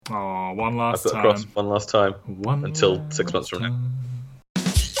Oh, one last I put time. across one last time One until last 6 months from now. time.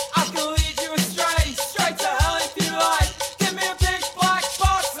 I can lead you astray, straight to hell if you like. Give me a big black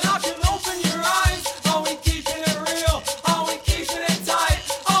box and I can open your eyes. Are we keeping it real? Are we keeping it tight?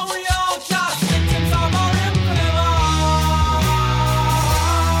 Are we all just victims of our infinite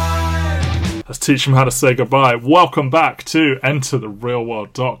life? Let's teach them how to say goodbye. Welcome back to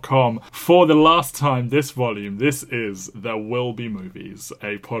EnterTheRealWorld.com. For the last time this volume, this is There Will Be Movies,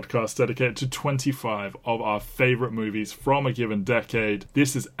 a podcast dedicated to 25 of our favourite movies from a given decade.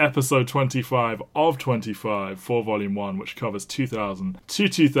 This is episode 25 of 25 for volume 1, which covers 2000 to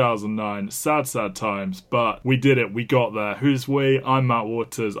 2009. Sad, sad times, but we did it. We got there. Who's we? I'm Matt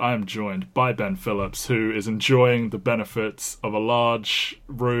Waters. I am joined by Ben Phillips, who is enjoying the benefits of a large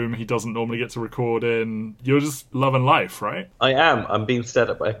room he doesn't normally get to record in. You're just loving life, right? I am. I'm being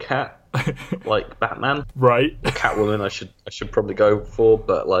stared at by a cat, like Batman. Right. Or Catwoman, I should probably go for,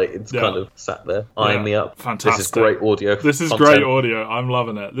 but like it's kind of sat there eyeing me up. Fantastic. This is great audio. This is content. great audio. I'm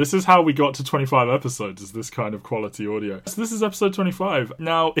loving it. This is how we got to 25 episodes, is this kind of quality audio. So this is episode 25.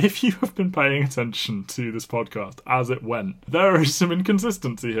 Now, if you have been paying attention to this podcast as it went, there is some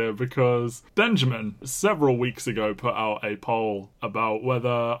inconsistency here because Benjamin, several weeks ago, put out a poll about whether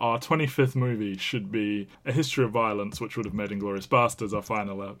our 25th movie should be A History of Violence, which would have made Inglourious Basterds our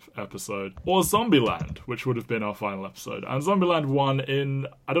final episode, or Zombieland, which would have been our final episode. And Zombieland won in,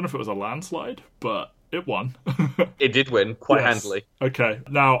 I don't know if it was a landslide, but it won. It did win quite Yes. handily. Okay,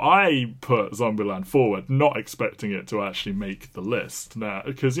 now I put Zombieland forward, not expecting it to actually make the list. Now,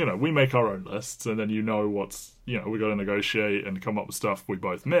 because, we make our own lists, and then what's, we got to negotiate and come up with stuff we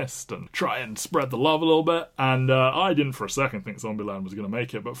both missed and try and spread the love a little bit. And I didn't for a second think Zombieland was going to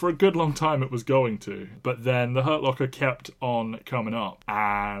make it, but for a good long time it was going to. But then The Hurt Locker kept on coming up,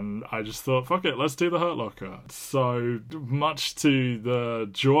 and I just thought, fuck it, let's do The Hurt Locker. So, much to the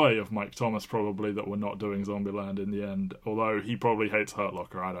joy of Mike Thomas, probably, that we're not doing Zombieland in the end, although he probably hates Hurt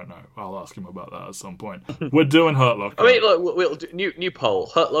Locker. I don't know. I'll ask him about that at some point. We're doing Hurt Locker. I mean, look, we'll do new poll: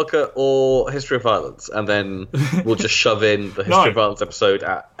 Hurt Locker or History of Violence, and then we'll just shove in the History of Violence episode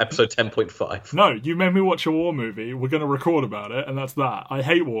at episode 10.5. No, you made me watch a war movie. We're going to record about it, and that's that. I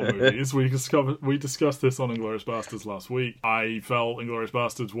hate war movies. We discussed this on Inglourious Basterds last week. I felt Inglourious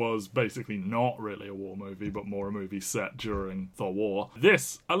Basterds was basically not really a war movie, but more a movie set during the war.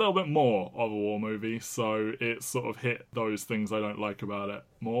 This, a little bit more of a war movie, so it sort of hit those things I don't like about it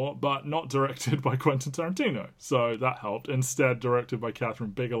more, but not directed by Quentin Tarantino, so that helped. Instead, directed by Catherine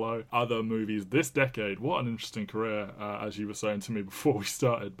Bigelow. Other movies this decade, what an interesting career, as you were saying to me before we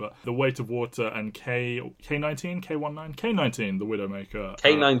started, but The Weight of Water and K-19, K-19, The Widowmaker.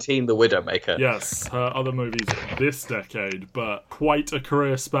 K-19, The Widowmaker. Yes, her other movies this decade, but quite a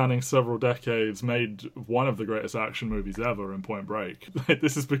career spanning several decades, made one of the greatest action movies ever in Point Break.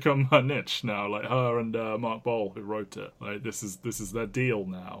 This has become her niche now, like her and Mark Bowl, who wrote it. Like this is their deal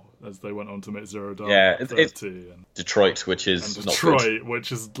now, as they went on to make Zero Dark 30 and Detroit, which is and not Detroit, good.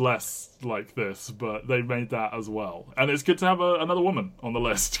 which is less like this, but they made that as well. And it's good to have another woman on the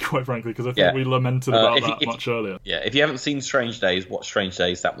list, quite frankly, because I think we lamented about that much earlier. Yeah, if you haven't seen Strange Days, watch Strange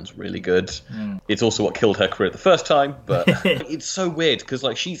Days. That one's really good. It's also what killed her career the first time, but it's so weird because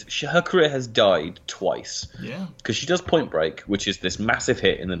like her career has died twice. Yeah, because she does Point Break, which is this massive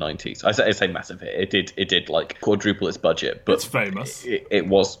hit in the 90s. I say massive hit. It did like quadruple its budget, but it's famous. It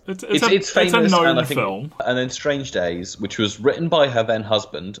was. It's famous. It's a known and I think, film. And then Strange Days, which was written by her then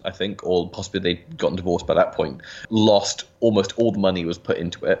husband, I think, or possibly they'd gotten divorced by that point, lost almost all the money was put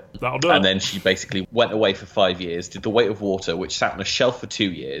into it. That'll do it. And then she basically went away for 5 years, did The Weight of Water, which sat on a shelf for 2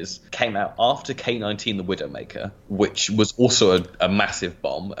 years, came out after K-19, The Widowmaker, which was also a massive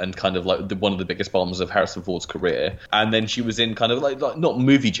bomb and kind of like one of the biggest bombs of Harrison Ford's career. And then she was in kind of like not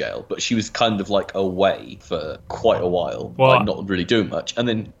movie jail, but she was kind of like away for quite a while, like not really doing much. And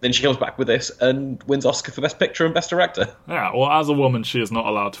then she comes back with this and wins Oscar for Best Picture and Best Director. Yeah, well, as a woman, she is not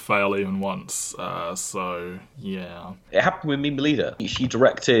allowed to fail even once. So, yeah. It happened with Mimi Leader. She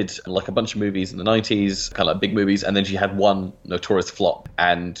directed like a bunch of movies in the 90s, kind of like big movies, and then she had one notorious flop,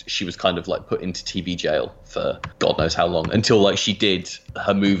 and she was kind of like put into TV jail for God knows how long, until like she did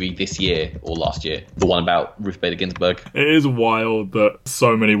her movie this year or last year, the one about Ruth Bader Ginsburg. It is wild that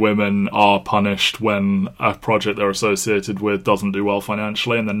so many women are punished when a project they're associated with doesn't do well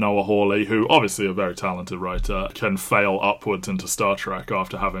financially, and then Noah Hawley, who obviously a very talented writer, can fail upwards into Star Trek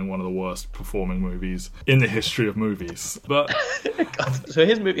after having one of the the worst performing movies in the history of movies. But so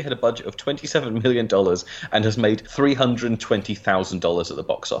his movie had a budget of $27 million and has made $320,000 at the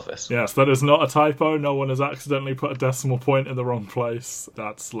box office. yes, that is not a typo. No one has accidentally put a decimal point in the wrong place.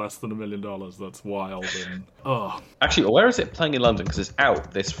 That's less than $1 million. That's wild. And Actually, where is it playing in London? Because it's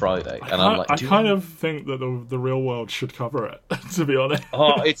out this Friday, and I'm like, I kind of think that the real world should cover it. To be honest.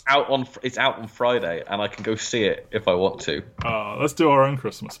 it's out on Friday, and I can go see it if I want to. Let's do our own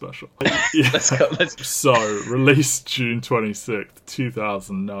Christmas special. Let's go. So, released June 26th,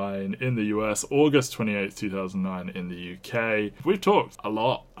 2009 in the US, August 28th, 2009 in the UK. We've talked a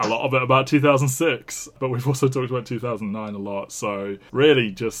lot of it about 2006, but we've also talked about 2009 a lot. So,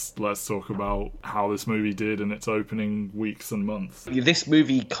 really, just let's talk about how this movie did in its opening weeks and months. This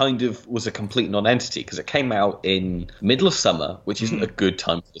movie kind of was a complete non-entity because it came out in middle of summer, which isn't a good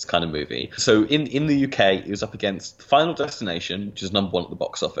time for this kind of movie. So in the UK, it was up against Final Destination, which is number 1 at the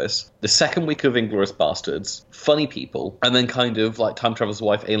box office, the second week of Inglourious Bastards, Funny People, and then kind of like Time Traveler's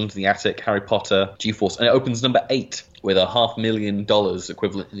Wife, Alien to the Attic, Harry Potter, G-Force, and it opens number 8 with a $500,000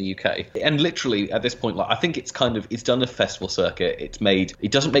 equivalent in the UK. And literally at this point, like, I think it's done a festival circuit.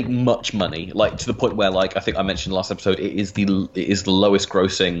 It doesn't make much money, like to the point where, like, I think I mentioned last episode, it is the lowest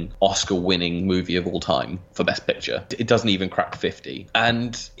grossing Oscar winning movie of all time for Best Picture. It doesn't even crack 50.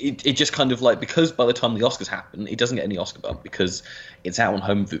 And it just kind of like, because by the time the Oscars happen, it doesn't get any Oscar bump because it's out on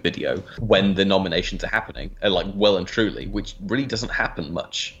home video when the nominations are happening, like well and truly, which really doesn't happen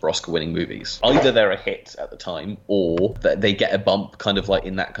much for Oscar winning movies. Either they're a hit at the time or that they get a bump kind of like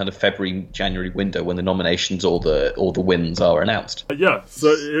in that kind of February, January window when the nominations or the wins are announced. Yeah, so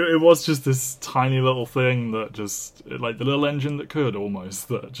it was just this tiny little thing that just, like the little engine that could almost,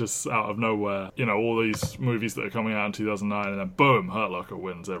 that just out of nowhere, you know, all these movies that are coming out in 2009 and then boom, Hurt Locker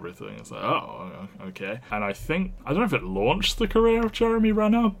wins everything. It's like, oh, okay. And I don't know if it launched the career of Jeremy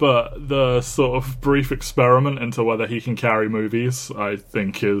Renner, but the sort of brief experiment into whether he can carry movies, I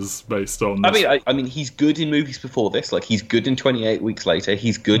think, is based on this. I mean, he's good in movies before this. Like, he's good in 28 Weeks Later.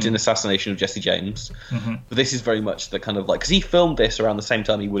 He's good in Assassination of Jesse James. But this is very much the kind of like, because he filmed this around the same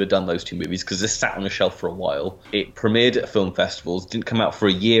time he would have done those two movies, because this sat on a shelf for a while. It premiered at film festivals, didn't come out for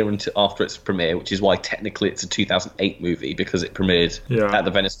a year after its premiere, which is why technically it's a 2008 movie, because it premiered at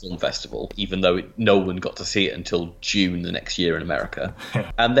the Venice Film Festival, even though no one got to see it until June the next year in America.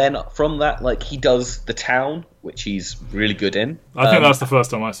 And then from that, like, he does The Town, which he's really good in. I think that's the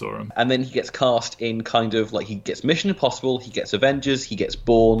first time I saw him. And then he gets cast in kind of like, he gets Mission Impossible, he gets Avengers, he gets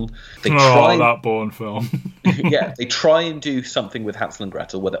Bourne. That Bourne film. Yeah, they try and do something with Hansel and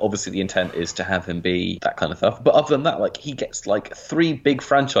Gretel, where obviously the intent is to have him be that kind of stuff. But other than that, like, he gets like 3 big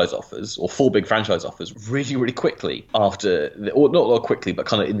franchise offers, or 4 big franchise offers, really, really quickly after, or not quickly, but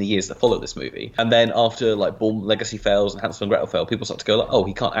kind of in the years that follow this movie. And then after like Bourne Legacy fails and Hansel and Gretel fail, people start to go like, oh,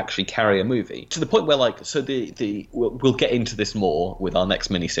 he can't actually carry a movie. To the point where, like, so we'll get into this more with our next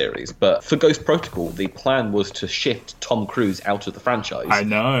mini-series, but for Ghost Protocol, the plan was to shift Tom Cruise out of the franchise. I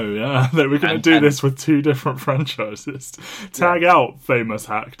know, yeah. They were going to do this with 2 different franchises. Tag out famous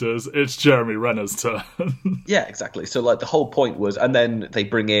actors, it's Jeremy Renner's turn. Yeah, exactly. So, like, the whole point was, and then they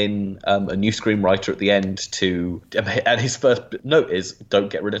bring in a new screenwriter at the end and his first note is, don't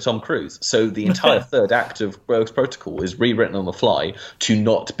get rid of Tom Cruise. So the entire third act of Ghost Protocol is rewritten on the fly to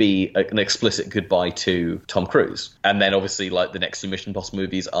not be an explicit goodbye to Tom Cruise. And then obviously, like, the next 2 Mission Impossible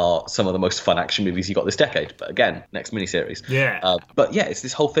movies are some of the most fun action movies you got this decade. But again, next miniseries. Yeah. But yeah, it's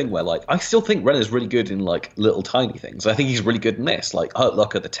this whole thing where, like, I still think Renner's really good in, like, little tiny things. I think he's really good in this, like Hurt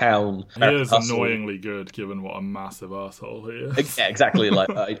Locker, The Town. He is annoyingly good, given what a massive asshole he is. Yeah, exactly. Like,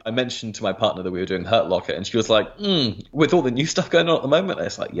 I mentioned to my partner that we were doing Hurt Locker, and she was like, with all the new stuff going on at the moment? And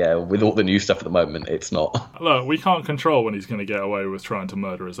it's like, yeah, with all the new stuff at the moment, it's not. Look, we can't control when he's going to get away with trying to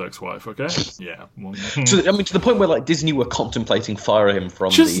murder his ex-wife, okay? Yeah. To the point where, like, Disney were contemplating firing him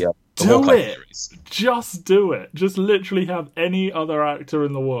from the do it. Just do it. Just literally have any other actor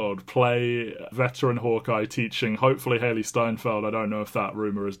in the world play veteran Hawkeye teaching, hopefully Haley Steinfeld. I don't know if that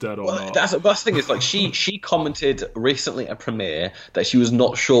rumour is dead or not. That's the best thing is, like, she commented recently at premiere that she was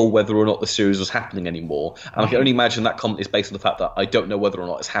not sure whether or not the series was happening anymore. And I can only imagine that comment is based on the fact that I don't know whether or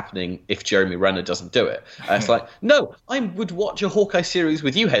not it's happening if Jeremy Renner doesn't do it. And it's like, no, I would watch a Hawkeye series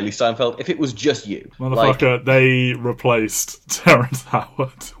with you, Haley Steinfeld, if it was just you. Motherfucker, they replaced Terrence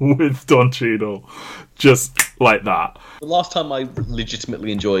Howard with Don Cheadle just like that. The last time I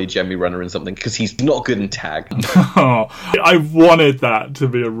legitimately enjoyed Jeremy Renner in something, because he's not good in Tag. I wanted that to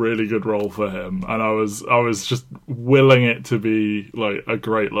be a really good role for him, and I was just willing it to be like a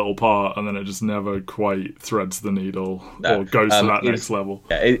great little part, and then it just never quite threads the needle or goes to that next level.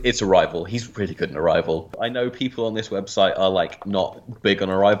 Yeah, it's Arrival. He's really good in Arrival. I know people on this website are like not big on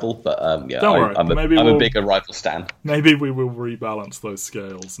Arrival, but yeah, Don't worry. I'm a big Arrival stan. Maybe we will rebalance those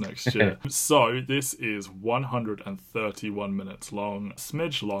scales next year. So this is 131 minutes long, a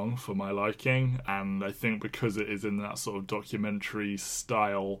smidge long for my liking, and I think because it is in that sort of documentary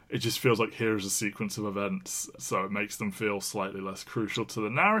style, it just feels like here's a sequence of events, so it makes them feel slightly less crucial to the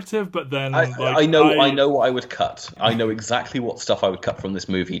narrative. But then I know what I would cut. I know exactly what stuff I would cut from this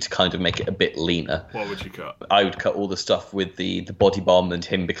movie to kind of make it a bit leaner. What would you cut? I would cut all the stuff with the body bomb and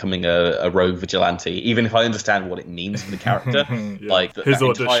him becoming a rogue vigilante, even if I understand what it means for the character. Yeah. Like his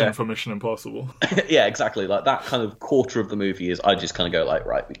audition for Mission Impossible. Yeah, exactly. Like that kind of quarter of the movie is I just kind of go like,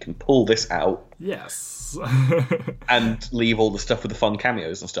 right, we can pull this out. Yes. And leave all the stuff with the fun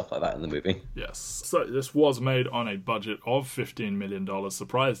cameos and stuff like that in the movie. Yes. So this was made on a budget of $15 million.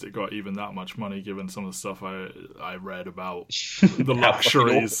 Surprised it got even that much money given some of the stuff I read about the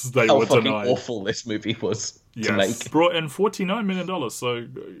luxuries they were denied. How fucking awful this movie was to make. Brought in $49 million, so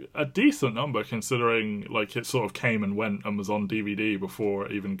a decent number considering like it sort of came and went and was on DVD before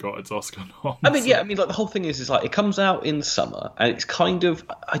it even got its Oscar nom. I mean, like the whole thing is like it comes out in the summer and it's kind of,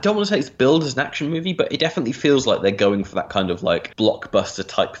 I don't want to say it's billed as an action movie, but it definitely feels like they're going for that kind of like blockbuster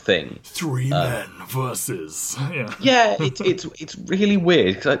type thing. Three men versus. Yeah, it's really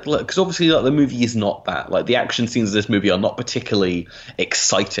weird because obviously like the movie is not that. Like the action scenes of this movie are not particularly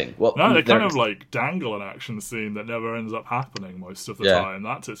exciting. Well, no, they kind of like dangle an action scene that never ends up happening most of the time.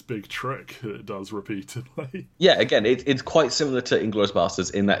 That's its big trick that it does repeatedly. Yeah, again, it's quite similar to Inglourious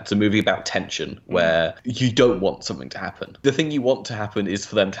Basterds in that it's a movie about tension where you don't want something to happen. The thing you want to happen is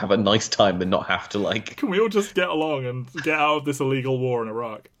for them to have a nice time and not have to like... Can we all just get along and get out of this illegal war in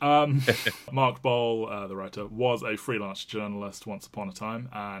Iraq? Mark Bowl, the writer, was a freelance journalist once upon a time,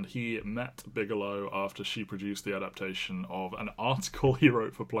 and he met Bigelow after she produced the adaptation of an article he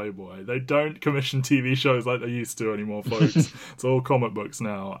wrote for Playboy. They don't commission TV shows like they used to anymore, folks. It's all comic books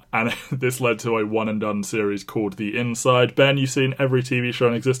now. And this led to a one-and-done series called The Inside. Ben, you've seen every TV show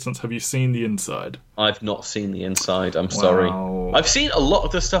in existence. Have you seen The Inside? I've not seen The Inside, I'm sorry. I've seen a lot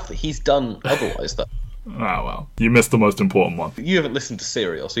of the stuff that he's done otherwise, though. Oh, well. You missed the most important one. You haven't listened to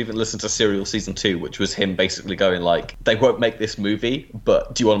Serial, so you haven't listened to Serial Season 2, which was him basically going like, they won't make this movie,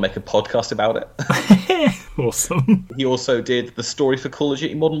 but do you want to make a podcast about it? Awesome. He also did the story for Call of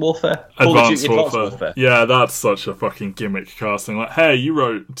Duty Modern Warfare. Advanced Warfare. Yeah, that's such a fucking gimmick casting. Like, hey, you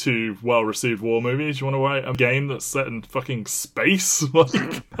wrote 2 well-received war movies, you want to write a game that's set in fucking space?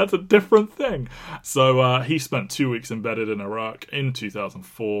 Like, that's a different thing. So he spent 2 weeks embedded in Iraq in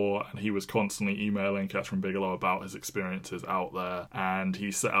 2004, and he was constantly emailing Catherine Bigelow about his experiences out there, and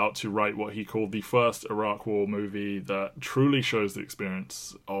he set out to write what he called the first Iraq War movie that truly shows the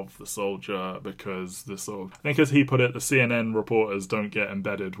experience of the soldier, because the sort of, I think as he put it, the CNN reporters don't get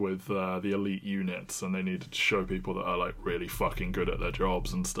embedded with the elite units, and they needed to show people that are like really fucking good at their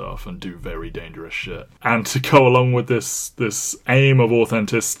jobs and stuff and do very dangerous shit. And to go along with this aim of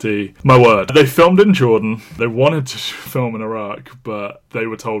authenticity, my word, they filmed in Jordan. They wanted to film in Iraq, but they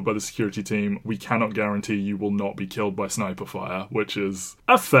were told by the security team, we cannot guarantee you will not be killed by sniper fire, which is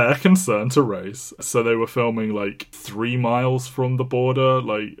a fair concern to raise. So they were filming like 3 miles from the border,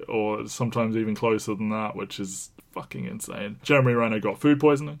 like, or sometimes even closer than that, which is fucking insane. Jeremy Renner got food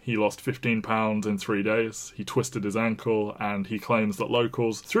poisoning. He lost 15 pounds in 3 days. He twisted his ankle, and he claims that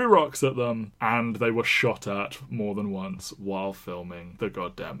locals threw rocks at them, and they were shot at more than once while filming the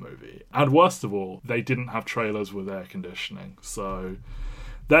goddamn movie. And worst of all, they didn't have trailers with air conditioning, so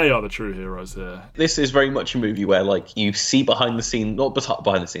they are the true heroes here. This is very much a movie where, like, you see behind the scenes, not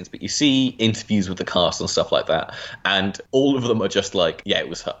behind the scenes, but you see interviews with the cast and stuff like that, and all of them are just like, yeah, it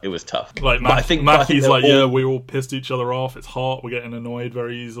was tough. Like, Mackie's like, yeah, we all pissed each other off, it's hot, we're getting annoyed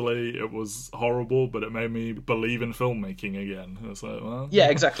very easily, it was horrible, but it made me believe in filmmaking again. It's like, well... Yeah,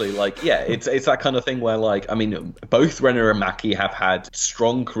 exactly. Like, yeah, it's that kind of thing where, like, I mean, both Renner and Mackie have had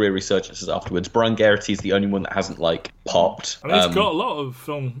strong career resurgences afterwards. Brian Garrity's the only one that hasn't, like, popped. I mean, he's got a lot of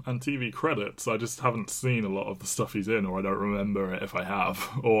film and TV credits. I just haven't seen a lot of the stuff he's in, or I don't remember it if I have,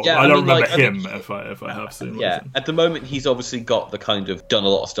 or I don't remember him if I have seen. Yeah, at the moment he's obviously got the kind of done a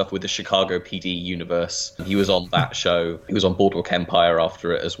lot of stuff with the Chicago PD universe. He was on that show. He was on Boardwalk Empire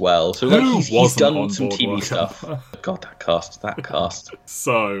after it as well. So like, he's done some TV stuff. God, that cast.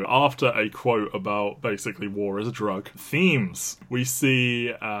 So after a quote about basically war is a drug, themes, we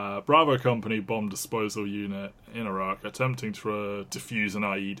see Bravo Company bomb disposal unit in Iraq attempting to defuse an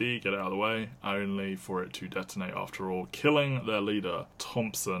IED, get it out of the way, only for it to detonate after all, killing their leader,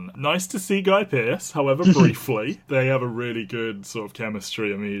 Thompson. Nice to see Guy Pearce, however, briefly. They have a really good sort of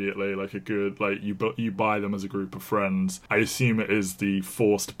chemistry immediately, like a good, like, you buy them as a group of friends. I assume it is the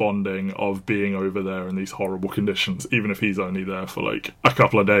forced bonding of being over there in these horrible conditions, even if he's only there for, like, a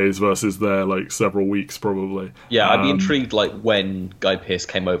couple of days versus there, like, several weeks, probably. Yeah, I'd be intrigued, like, when Guy Pearce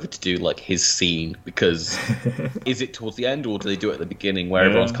came over to do, like, his scene, because is it towards the end, or do they do it at the beginning where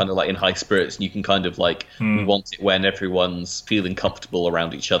everyone's kind of, like, in high spirits, and you can kind of, like, want it when everyone's feeling comfortable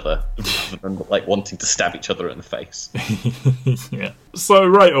around each other, rather than, like, wanting to stab each other in the face. Yeah. So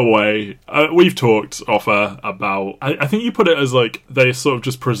right away, we've talked offer about, I think you put it as, like, they're sort of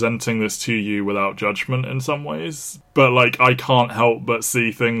just presenting this to you without judgment in some ways. But, like, I can't help but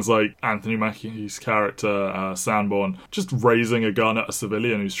see things like Anthony Mackie's character, Sanborn, just raising a gun at a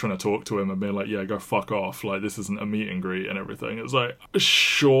civilian who's trying to talk to him and being like, yeah, go fuck off. Like, this isn't a meet and greet and everything. It's like,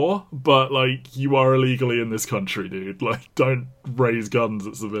 sure, but, like, you are illegally in this country, dude. Like, don't raise guns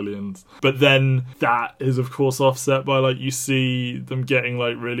at civilians. But then that is, of course, offset by, like, you see them getting,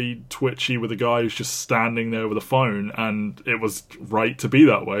 like, really twitchy with a guy who's just standing there with a phone, and it was right to be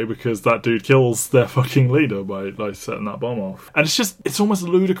that way because that dude kills their fucking leader by, like, setting that bomb off. And it's almost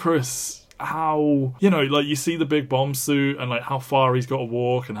ludicrous how, you know, like, you see the big bomb suit and, like, how far he's got to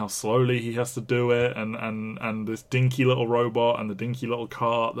walk and how slowly he has to do it, and this dinky little robot and the dinky little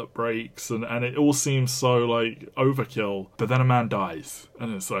cart that breaks, and it all seems so, like, overkill. But then a man dies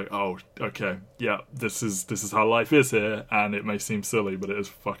and it's like, oh, okay, yeah, this is how life is here, and it may seem silly, but it is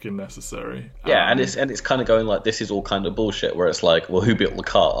fucking necessary. Yeah, and it's kind of going like, this is all kind of bullshit, where it's like, well, who built the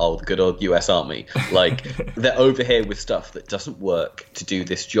car? Oh, the good old US Army. Like, they're over here with stuff that doesn't work to do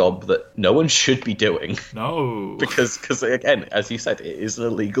this job that no one should be doing. No. because again, as you said, it is an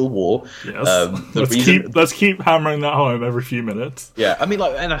illegal war. Yes. Let's keep hammering that home every few minutes. Yeah, I mean,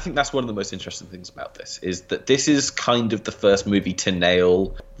 like, and I think that's one of the most interesting things about this, is that this is kind of the first movie to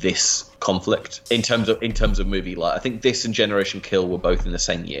nail this conflict in terms of movie. Like, I think this and Generation Kill were both in the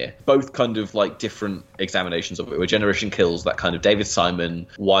same year, both kind of like different examinations of it, where Generation Kill's that kind of David Simon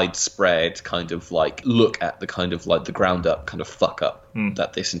widespread kind of like look at the kind of like the ground up kind of fuck up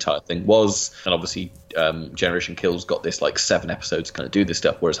that this entire thing was. And obviously Generation Kill's got this like 7 episodes to kind of do this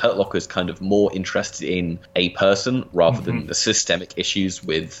stuff, whereas Hurt Locker is kind of more interested in a person rather than the systemic issues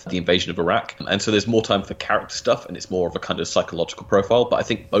with the invasion of Iraq. And so there's more time for character stuff, and it's more of a kind of psychological profile. But I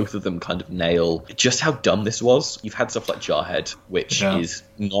think both of them kind of nail just how dumb this was. You've had stuff like Jarhead, which is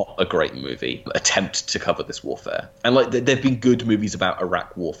not a great movie, attempt to cover this warfare. And like there've been good movies about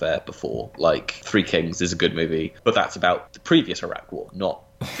Iraq warfare before, like Three Kings is a good movie, but that's about the previous Iraq war, not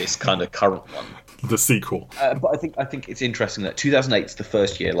this kind of current one. The sequel. But I think it's interesting that 2008 is the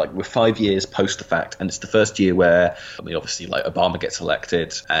first year, like we're 5 years post the fact, and it's the first year where, I mean, obviously like Obama gets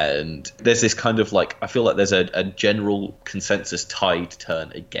elected, and there's this kind of like, I feel like there's a general consensus tide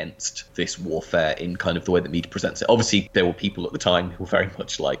turn against this warfare in kind of the way that media presents it. Obviously there were people at the time who were very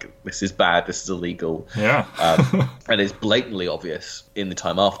much like, this is bad, this is illegal. Yeah. And it's blatantly obvious in the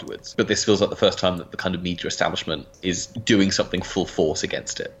time afterwards. But this feels like the first time that the kind of media establishment is doing something full force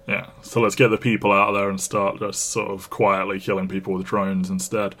against it. Yeah. So let's get the people out there and start just sort of quietly killing people with drones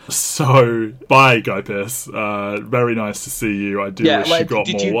instead. So, bye, Guy Pearce. Very nice to see you. I do wish you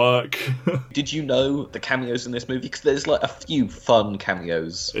got more work. Did you know the cameos in this movie? Because there's like a few fun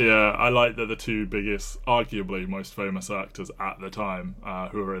cameos. Yeah, I like that the two biggest, arguably most famous actors at the time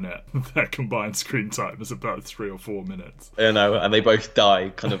who are in it, their combined screen time is about 3 or 4 minutes. You know, and they both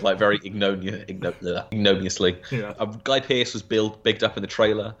die kind of like very ignominiously. Yeah. Guy Pearce was bigged up in the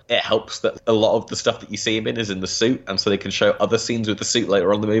trailer. It helps that a lot of the stuff that you see him in is in the suit, and so they can show other scenes with the suit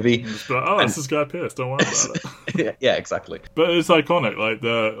later on in the movie. This is Guy Pearce, don't worry about it. Yeah, exactly. But it's iconic, like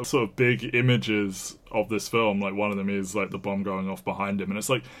the sort of big images of this film, like one of them is like the bomb going off behind him, and it's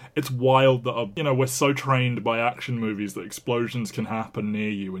like, it's wild that we're so trained by action movies that explosions can happen near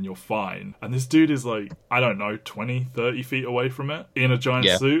you and you're fine, and this dude is like, I don't know, 20-30 feet away from it in a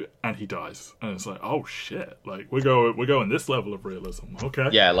giant suit, and he dies, and it's like, oh shit, like we're going this level of realism. Okay.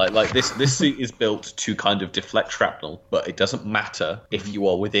 Yeah, like this suit is built to kind of deflect shrapnel, but it doesn't matter if you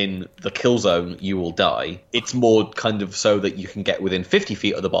are within the kill zone, you will die. It's more kind of so that you can get within 50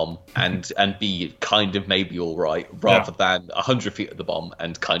 feet of the bomb and be kind of maybe all right, rather than 100 feet of the bomb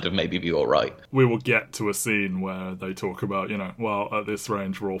and kind of maybe be all right. We will get to a scene where they talk about, well, at this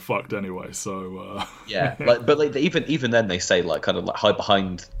range we're all fucked anyway, so yeah, but even then they say like kind of like hide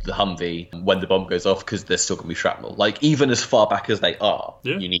behind the Humvee when the bomb goes off, because there's still gonna be shrapnel. Like even as far back as they are,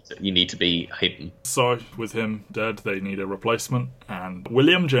 you need to be hidden. So with him dead, they need a replacement, and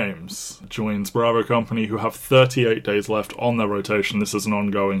William James joins Bravo Company, who have 38 days left on their rotation. This is an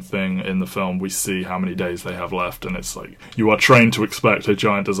ongoing thing in the film. We see how many days they have left, and it's like, you are trained to expect a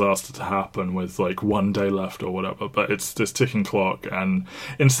giant disaster to happen with like 1 day left or whatever, but it's this ticking clock, and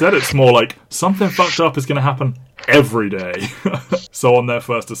instead it's more like something fucked up is going to happen every day. So on their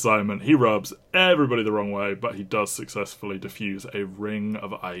first assignment, he rubs everybody the wrong way, but he does successfully defuse a ring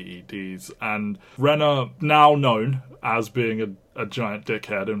of IEDs. And Renner, now known as being a giant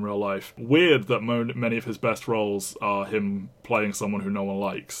dickhead in real life, weird that many of his best roles are him playing someone who no one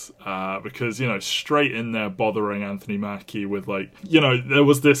likes, because straight in there bothering Anthony Mackie with like, there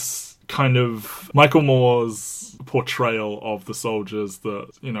was this kind of Michael Moore's portrayal of the soldiers that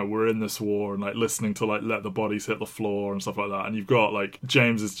were in this war and like listening to like let the bodies hit the floor and stuff like that, and you've got like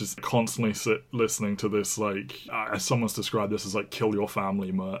James is just constantly listening to this like someone's described this as like kill your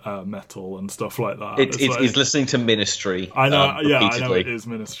family metal and stuff like that. He's listening to Ministry. I know, I know repeatedly. it is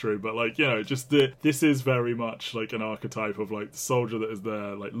Ministry, but like just this is very much like an archetype of like the soldier that is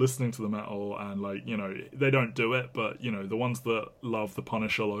there like listening to the metal, and like they don't do it, but the ones that love the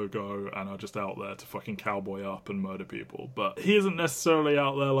Punisher logo and are just out there to fucking cowboy up and murder people. But he isn't necessarily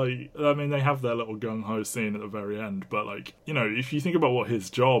out there like, I mean, they have their little gung-ho scene at the very end, but like, if you think about what his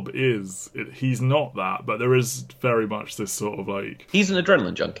job is, he's not that, but there is very much this sort of like, he's an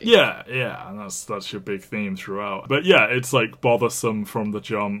adrenaline junkie. Yeah, and that's your big theme throughout. But yeah, it's like bothersome from the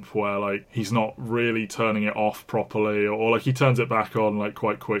jump, where like he's not really turning it off properly, or like he turns it back on like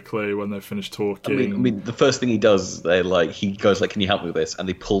quite quickly when they finish talking. I mean, the first thing he does, he goes like, "Can you help me with this?" And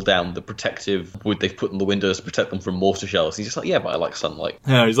they pull down the protective wood they've put in the windows to protect them from mortar shells. He's just like, "Yeah, but I like sunlight."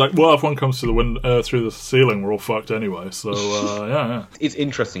 Yeah, he's like, "Well, if one comes through through the ceiling, we're all fucked anyway." So yeah. It's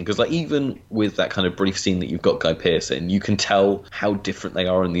interesting because like even with that kind of brief scene that you've got Guy Pearce in, you can tell how different they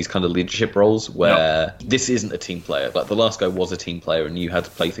are in these kind of leadership roles, where this isn't a team player. Like the last guy was a team player, and you had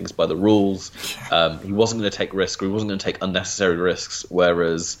to play things by the rules. He wasn't going to take risks, or he wasn't going to take unnecessary risks.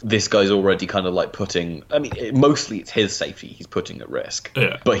 Whereas this guy's already kind of like putting. I mean, mostly it's his safety he's putting at risk.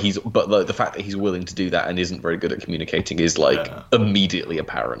 Yeah. But like, the fact that he's willing to do that and isn't very good at communicating is like immediately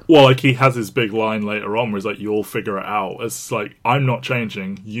apparent. Well, like he has his big line later on where he's like, "You'll figure it out." It's like, I'm not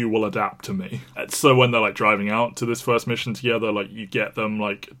changing, you will adapt to me. So when they're like driving out to this first mission together, like you get them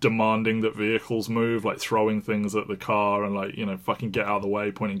like demanding that vehicles move, like throwing things at the car and like, fucking get out of the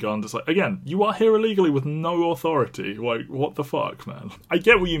way, pointing guns. It's like, again, you are here illegally with no authority. Like, what the fuck, man? I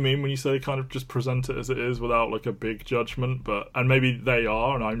get what you mean when you say kind of just present it as it is without like a big judgment, and maybe they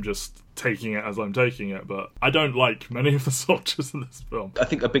are, and I'm just taking it as I'm taking it, but I don't like many of the soldiers in this film. I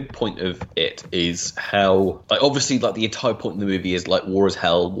think a big point of it is how, like, obviously, like, the entire point in the movie is, like, war is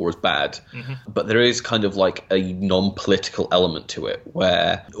hell, war is bad, but there is kind of, like, a non-political element to it,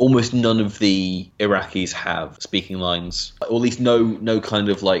 where almost none of the Iraqis have speaking lines, or at least no kind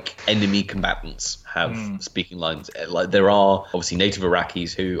of, like, enemy combatants have speaking lines. Like, there are obviously native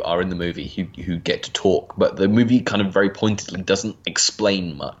Iraqis who are in the movie who get to talk, but the movie kind of very pointedly doesn't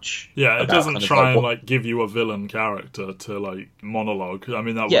explain much. Yeah, it doesn't try and like give you a villain character to like monologue. I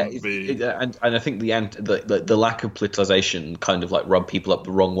mean, that wouldn't be. And I think the lack of politicization kind of like rubbed people up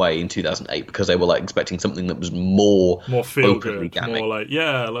the wrong way in 2008, because they were like expecting something that was more feel good, more like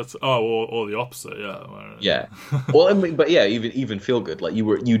let's or the opposite, yeah. Well, I mean, but yeah, even feel good. Like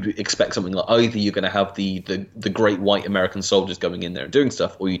you'd expect something like either you're going to have the great white American soldiers going in there and doing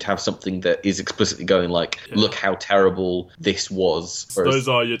stuff, or you'd have something that is explicitly going like, look how terrible this was. So those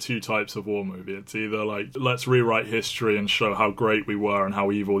are your two types of war movie. It's either like, let's rewrite history and show how great we were and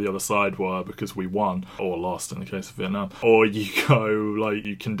how evil the other side were because we won or lost in the case of Vietnam, or you go like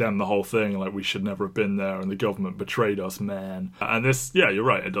you condemn the whole thing, like we should never have been there and the government betrayed us, man. And this, yeah, you're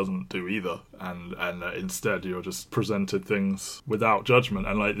right, it doesn't do either. and instead you're just presented things without judgment.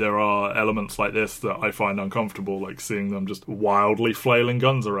 And like there are elements like this that I find uncomfortable, like seeing them just wildly flailing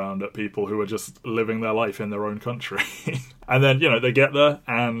guns around at people who are just living their life in their own country. And then, they get there,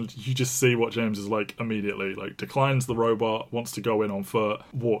 and you just see what James is like immediately. Like, declines the robot, wants to go in on foot,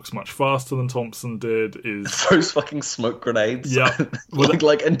 walks much faster than Thompson did, throws fucking smoke grenades. Yeah.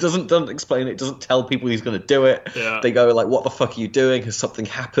 And doesn't explain it, doesn't tell people he's going to do it. Yeah. They go, like, what the fuck are you doing? Has something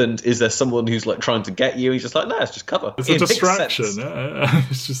happened? Is there someone who's, like, trying to get you? He's just like, no, it's just cover. It's a distraction. Yeah.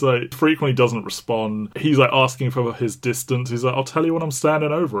 It's just, like, frequently doesn't respond. He's, like, asking for his distance. He's like, I'll tell you when I'm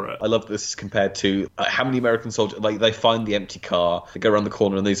standing over it. I love this compared to how many American soldiers, like, they find the empty car, they go around the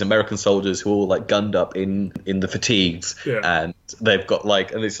corner, and these American soldiers who are all like gunned up in the fatigues, and they've got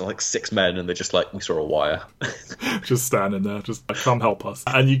like, and there's like 6 men, and they're just like, we saw a wire. Just standing there, just come help us.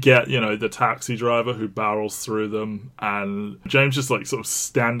 And you get, the taxi driver who barrels through them, and James just like sort of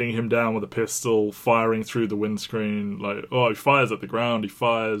standing him down with a pistol, firing through the windscreen, like, he fires at the ground, he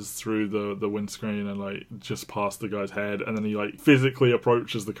fires through the windscreen and like just past the guy's head, and then he like physically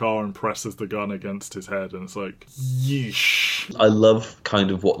approaches the car and presses the gun against his head, and it's like, yeesh. I love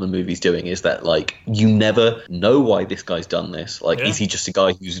kind of what the movie's doing is that like you never know why this guy's done this. Like, is he just a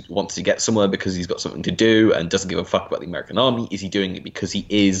guy who wants to get somewhere because he's got something to do and doesn't give a fuck about the American army? Is he doing it because he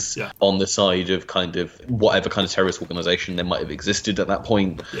is on the side of kind of whatever kind of terrorist organization there might have existed at that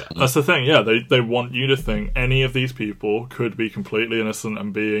point? Yeah. That's the thing. Yeah, they want you to think any of these people could be completely innocent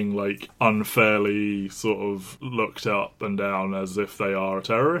and being like unfairly sort of looked up and down as if they are a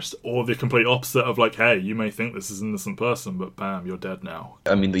terrorist, or the complete opposite of like, hey, you may think this is an innocent person, but bam, you're dead now.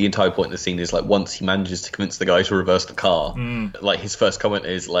 I mean, the entire point of the scene is like once he manages to convince the guy to reverse the car, like his first comment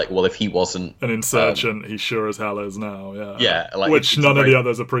is like, well, if he wasn't an insurgent, he sure as hell is now. Yeah, like, which none of the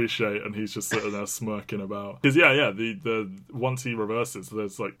others appreciate, and he's just sitting there smirking about. Because the once he reverses,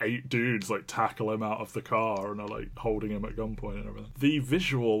 there's like 8 dudes like tackle him out of the car and are like holding him at gunpoint and everything. The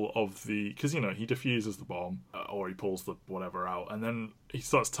visual of because he defuses the bomb or he pulls the whatever out, and then he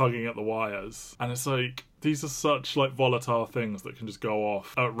starts tugging at the wires, and it's like, these are such like volatile things that can just go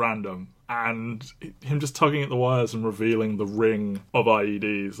off at random, and him just tugging at the wires and revealing the ring of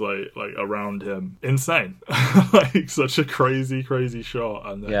IEDs like around him, insane. Like such a crazy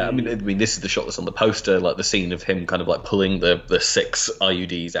shot. And then I mean this is the shot that's on the poster, like the scene of him kind of like pulling the 6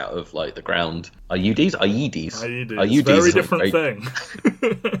 IUDs out of like the ground. IEDs, very different thing.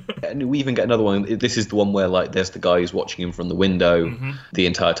 And we even get another one. This is the one where like there's the guy who's watching him from the window the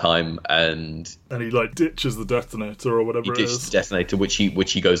entire time, and he like ditches the detonator or whatever it is. He ditches the detonator, which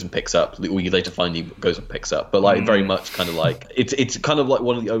he goes and picks up. Or you later find he goes and picks up. But like very much kind of like it's kind of like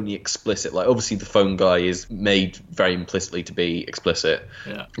one of the only explicit, like obviously the phone guy is made very implicitly to be explicit,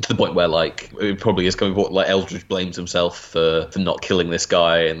 to the point where like it probably is coming like Eldridge blames himself for not killing this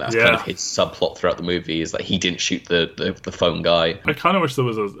guy, and that's kind of his subplot throughout the movie is that he didn't shoot the phone guy. I kind of wish there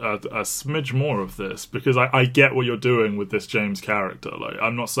was a smidge more of this, because I get what you're doing with this James character. Like,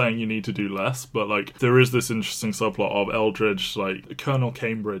 I'm not saying you need to do less, but like there is this interesting subplot of Eldridge, like Colonel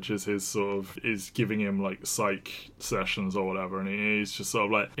Cambridge is giving him like psych sessions or whatever, and he's just sort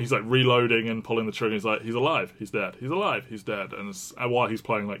of like, he's like reloading and pulling the trigger. He's like, he's alive, he's dead, he's alive, he's dead, and while he's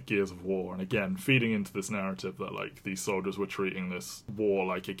playing like Gears of War, and again feeding into this narrative that like these soldiers were treating this war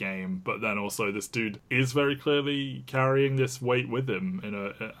like a game, but then also this dude is very clearly carrying this weight with him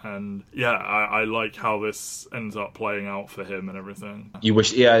I like how this ends up playing out for him and everything. You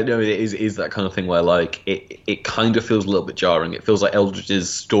wish, it is that kind of thing where like it kind of feels a little bit jarring. It feels like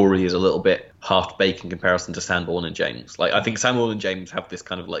Eldridge's story is a little bit half-baked in comparison to Sanborn and James. Like, I think Sanborn and James have this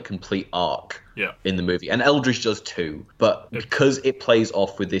kind of like complete arc in the movie, and Eldridge does too, but because it plays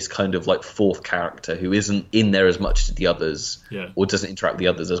off with this kind of like fourth character who isn't in there as much as the others, or doesn't interact with the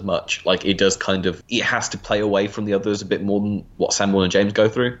others as much, like it does kind of, it has to play away from the others a bit more than what Sanborn and James go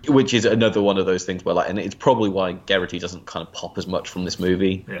through, which is another one of those things where like, and it's probably why Geraghty doesn't kind of pop as much from this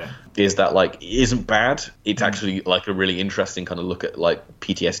movie, is that like it isn't bad, it's actually like a really interesting kind of look at like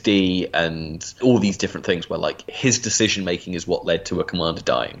PTSD and all these different things where like his decision making is what led to a commander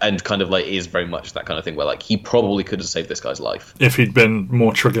dying, and kind of like is very much that kind of thing where like he probably could have saved this guy's life if he'd been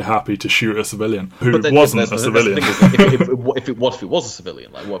more trigger happy to shoot a civilian who wasn't a civilian. If it was a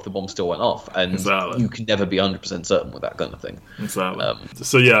civilian, like what if the bomb still went off, and you can never be 100% certain with that kind of thing. So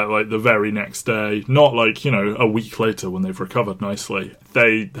like the very next day, not like a week later when they've recovered nicely,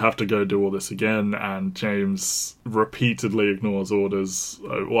 they have to go do all this again, and James repeatedly ignores orders,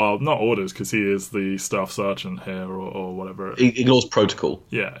 well, not orders, because he is the staff sergeant here or whatever. He ignores protocol.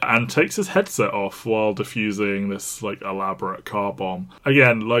 Yeah, and takes his headset off while defusing this like elaborate car bomb.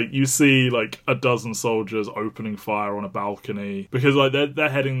 Again, like you see like a dozen soldiers opening fire on a balcony because like they're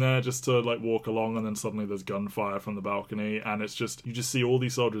heading there just to like walk along, and then suddenly there's gunfire from the balcony, and it's just you just see all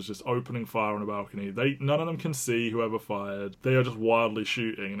these soldiers just opening fire on a balcony. None of them can see whoever fired. They are just wildly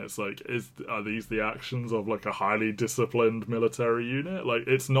shooting, and it's like, are these the actions of like a highly disciplined military unit? Like,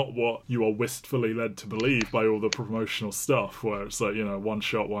 it's not what you are wistfully led to believe by all the promotional stuff, where it's like, you know, one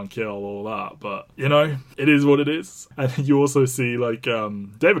shot, one kill, all that. But you know, it is what it is. And you also see like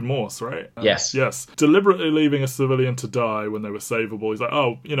David Morse, right? Yes, deliberately leaving a civilian to die when they were savable. He's like,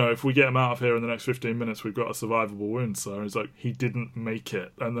 oh, you know, if we get him out of here in the next 15 minutes, we've got a survivable wound. So he's like, he didn't make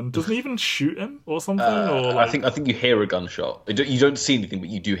it, and then doesn't even shoot him or something. Or like, I think you hear a gunshot. You don't see anything, but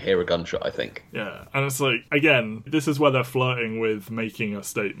you do hear a gunshot, I think. Yeah, and it's like, again, this is where they're flirting with making a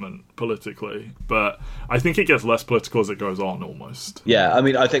statement politically, but I think it gets less political as it goes on, almost. Yeah, I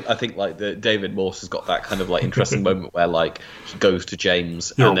mean, I think like the David Morse has got that kind of like interesting moment where like he goes to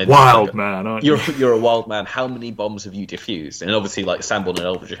James. You're and then a wild man, aren't you? You're a wild man. How many bombs have you defused? And obviously, like Sanborn and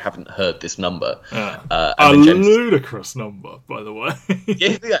Eldridge haven't heard this number. A ludicrous number, by the way.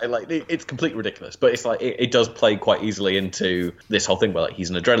 yeah, like it's completely ridiculous, but it's like it does play quite easily into this whole thing where like he's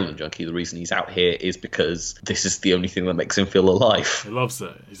an adrenaline junkie. The reason he's out here is because this is the only thing that makes him feel alive. He loves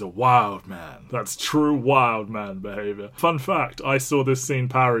it. He's a wild man. That's true wild man behavior. Fun fact, I saw this scene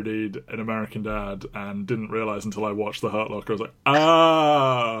parodied in American Dad and didn't realize until I watched The Hurt Locker. I was like,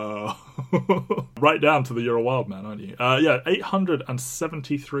 oh. Right down to the you're a wild man, aren't you?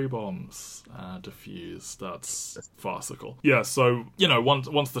 873 bombs diffused. That's farcical. Yeah, so, you know,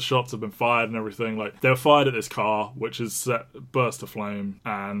 once the shots have been fired and everything, like, they were fired at this car, which is burst aflame,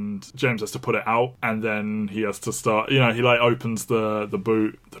 and James has to put it out, and then he has to start, you know, he, like, opens the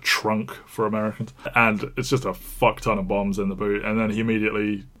boot, the trunk for Americans, and it's just a fuck ton of bombs in the boot, and then he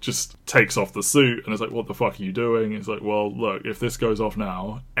immediately just takes off the suit, and it's like, what the fuck are you doing? It's like, well, look, if this goes off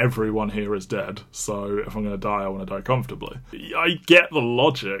now, everyone here is dead, so if I'm going to die, I want to die comfortably. I get the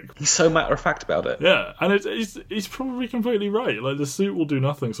logic. He's so matter-of-fact about it. Yeah, and he's probably completely right. Like, the suit will do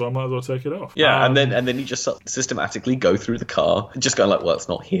nothing, so I might as well take it off. Yeah, and then you just systematically go through the car, just going like, well, it's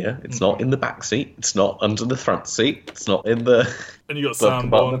not here, it's not in the back seat, it's not under the front seat, it's not in the... And you got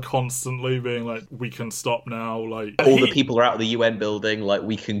Sanborn constantly being like, we can stop now, like... All the people are out of the UN building, like,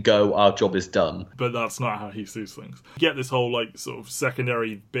 we can go, our job is done. But that's not how he sees things. You get this whole, like, sort of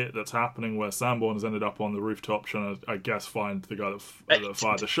secondary bit that's happening where Sanborn has ended up on the rooftop trying to, I guess, find the guy that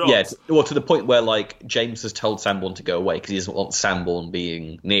fired the shots. Yeah, well, to the point where, like, James has told Sanborn to go away because he doesn't want Sanborn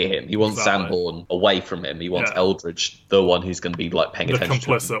being near him. He wants Sanborn away from him. He wants Eldridge, the one who's going to be, like, paying attention to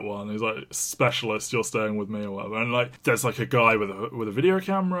him. The complicit one. He's like, specialist, you're staying with me or whatever. And, like, there's, like, a guy with a video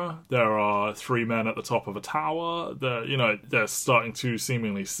camera. There are 3 men at the top of a tower. They're starting to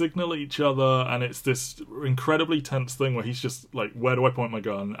seemingly signal each other, and it's this incredibly tense thing where he's just like, where do I point my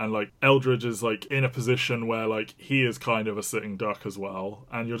gun? And like Eldridge is like in a position where like he is kind of a sitting duck as well,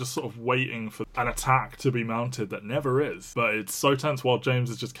 and you're just sort of waiting for an attack to be mounted that never is. But it's so tense while James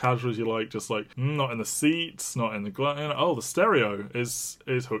is just casually not in the seats, not in the oh, the stereo is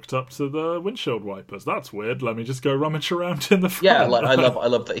hooked up to the windshield wipers. That's weird. Let me just go rummage around in the front. Yeah, like I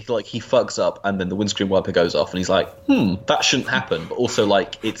love that he fucks up and then the windscreen wiper goes off and he's like, that shouldn't happen. But also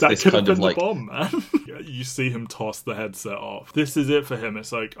like it's that this could kind have of been like the bomb, man. You see him toss the headset off. This is it for him.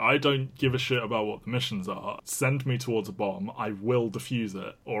 It's like, I don't give a shit about what the missions are. Send me towards a bomb. I will defuse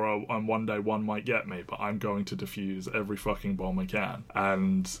it, or one day one might get me, but I'm going to defuse every fucking bomb I can.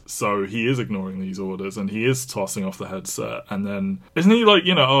 And so he is ignoring these orders, and he is tossing off the headset. And then isn't he like,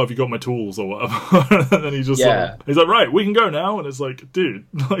 have you got my tools or whatever? And then he just he's like, right, we can go now. And it's like, dude,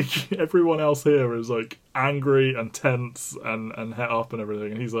 like everyone else here is like angry and tense and het up and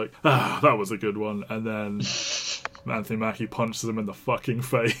everything, and he's like, that was a good one. And then Anthony Mackie punches him in the fucking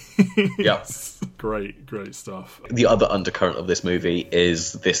face. Yep. Great stuff. The other undercurrent of this movie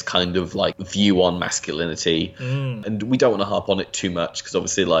is this kind of like view on masculinity, and we don't want to harp on it too much because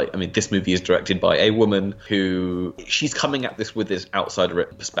obviously, like, I mean, this movie is directed by a woman who she's coming at this with this outsider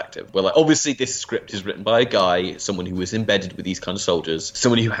written perspective. Where like, obviously, this script is written by a guy, someone who was embedded with these kind of soldiers,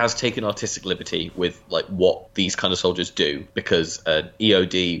 someone who has taken artistic liberty with like what these kind of soldiers do, because an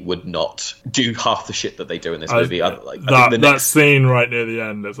EOD would not do half the shit that they do in this movie. That scene right near the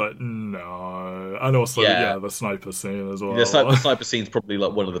end is like, no. and also Yeah. the sniper scene as well. The sniper scene's probably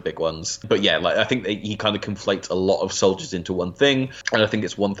like one of the big ones. But yeah, like I think that he kind of conflates a lot of soldiers into one thing, and I think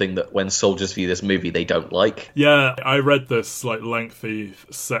it's one thing that when soldiers view this movie, they don't like. Yeah, I read this like lengthy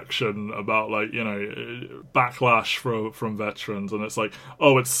section about like, you know, backlash from veterans, and it's like,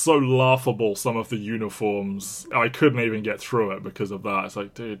 oh, it's so laughable, some of the uniforms. I couldn't even get through it because of that. It's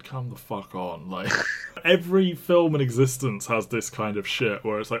like, dude, come the fuck on. Like, every film in existence has this kind of shit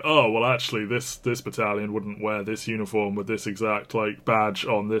where it's like, oh, well, actually, this battalion wouldn't wear this uniform with this exact like badge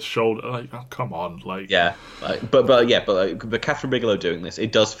on this shoulder. Like, oh, come on, like, Yeah, but Catherine Bigelow doing this,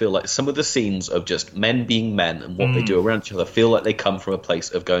 it does feel like some of the scenes of just men being men and what they do around each other feel like they come from a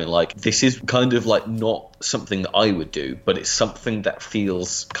place of going like, this is kind of like not something that I would do, but it's something that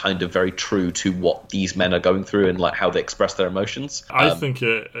feels kind of very true to what these men are going through and like how they express their emotions. I think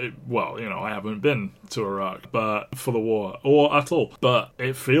well, you know, I haven't been to Iraq, but for the war or at all, but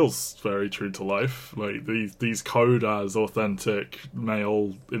it feels very true to life. Like these code as authentic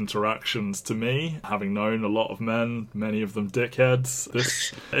male interactions to me, having known a lot of men, many of them dickheads.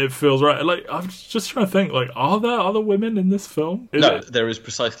 It feels right. Like, I'm just trying to think, like, are there other women in this film? There is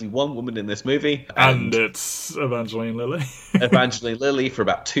precisely one woman in this movie, and it's Evangeline Lilly. Evangeline Lilly for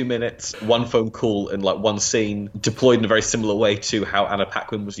about 2 minutes, one phone call and like one scene, deployed in a very similar way to how Anna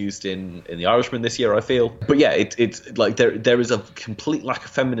Paquin was used in The Irishman this year, I feel. But yeah, it's like there is a complete lack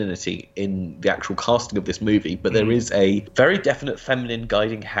of femininity in the actual casting of this movie, but there is a very definite feminine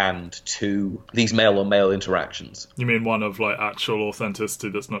guiding hand to these male-on-male interactions. You mean one of like actual authenticity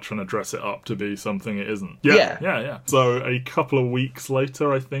that's not trying to dress it up to be something it isn't? Yeah. So a couple of weeks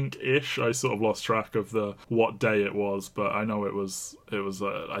later, I think ish, I sort of lost track of what day it was, but I know it was.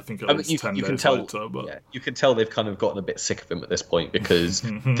 I think it was 10 days later. But yeah, you can tell they've kind of gotten a bit sick of him at this point, because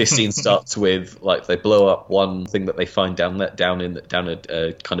this scene starts with like they blow up one thing that they find down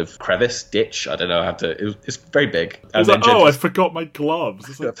a kind of crevice ditch. I don't know how to. It's very big. And then I forgot my gloves.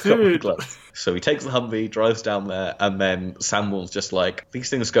 It's like, dude. So he takes the Humvee, drives down there, and then Sanborn's just like, these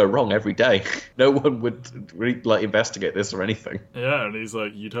things go wrong every day. No one would really like investigate this or anything. Yeah, and he's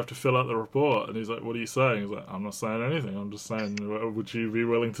like, you'd have to fill out the report. And he's like, what are you saying? He's like, I'm not saying anything. I'm just saying, would you be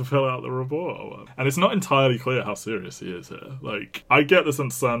willing to fill out the report? Or what? And it's not entirely clear how serious he is here. Like, I get the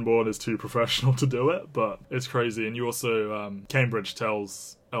sense Sanborn is too professional to do it, but it's crazy. And you also, Cambridge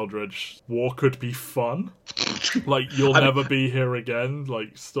tells Eldridge, war could be fun. Like, you'll never be here again.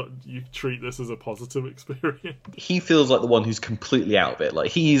 Like, you treat this as a positive experience. He feels like the one who's completely out of it.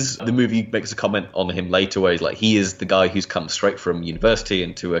 Like, the movie makes a comment on him later where he's like, he is the guy who's come straight from university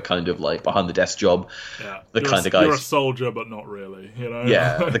into a kind of like behind the desk job. Yeah. You're a soldier, but not really, you know?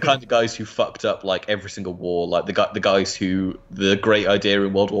 Yeah, the kind of guys who fucked up like every single war. Like the guys who, the great idea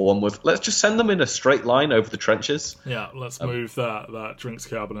in World War I was, let's just send them in a straight line over the trenches. Yeah, let's move that drinks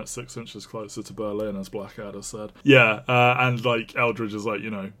cabinet 6 inches closer to Berlin, as Blackadder said. Yeah, and like Eldridge is like, you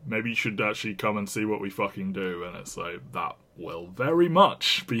know, maybe you should actually come and see what we fucking do, and it's like, that will very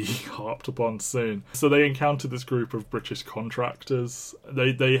much be harped upon soon. So they encounter this group of British contractors.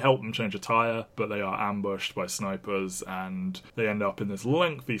 They help them change a tyre, but they are ambushed by snipers, and they end up in this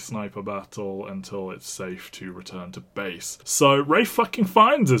lengthy sniper battle until it's safe to return to base. So Ray fucking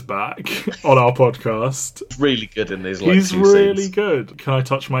Fiennes is back on our podcast. Really good in these He's really good. Can I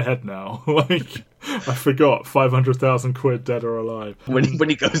touch my head now? Like, I forgot, 500,000 quid dead or alive. When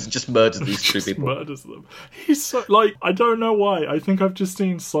he goes and just murders these two people. Murders them. He's so, like, I don't know why. I think I've just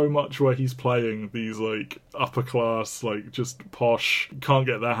seen so much where he's playing these, like, upper class, like, just posh, can't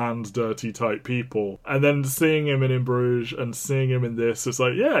get their hands dirty type people. And then seeing him in Bruges and seeing him in this, it's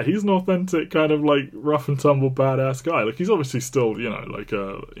like, yeah, he's an authentic kind of, like, rough and tumble badass guy. Like, he's obviously still, like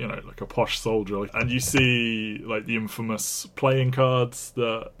a posh soldier. And you see, like, the infamous playing cards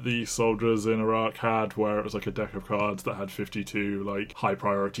that the soldiers in Iraq had, where it was like a deck of cards that had 52 like high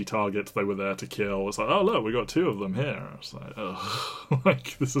priority targets they were there to kill. It's like, oh look, we got 2 of them here. It's like, ugh.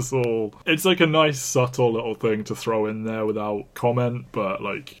 Like, this is all, it's like a nice subtle little thing to throw in there without comment, but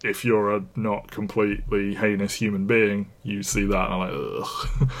like, if you're a not completely heinous human being, you see that and I'm like,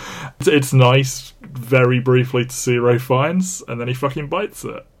 ugh. It's nice very briefly to see Ray Fiennes, and then he fucking bites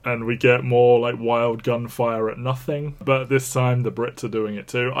it. And we get more like wild gunfire at nothing, but this time the Brits are doing it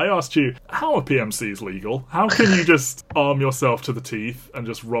too. I asked you, how are PMCs legal? How can you just arm yourself to the teeth and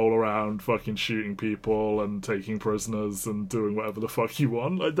just roll around fucking shooting people and taking prisoners and doing whatever the fuck you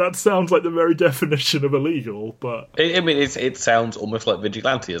want? Like, that sounds like the very definition of illegal, but... I mean, it sounds almost like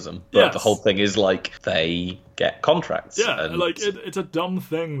vigilantism, but yes. The whole thing is like, they get contracts. Yeah, and... like, it's a dumb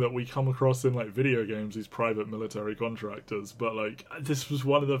thing that we come across in, like, video games, these private military contractors, but, like, this was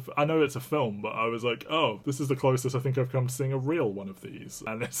one of the... I know it's a film, but I was like, oh, this is the closest I think I've come to seeing a real one of these.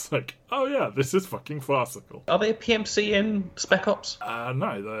 And it's like, oh yeah, this is fucking farcical. Are they a PMC in Spec Ops?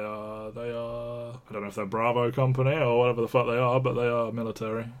 No, they are... I don't know if they're Bravo Company or whatever the fuck they are, but they are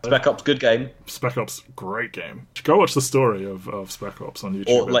military. Spec Ops, good game. Spec Ops, great game. Go watch the story of Spec Ops on YouTube.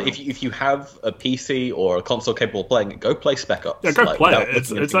 Or, like, if you have a PC or a console capable of playing it, go play Spec Ops. Yeah, go like, play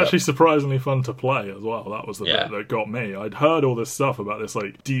it. It's actually surprisingly fun to play as well. That was the bit that got me. I'd heard all this stuff about this,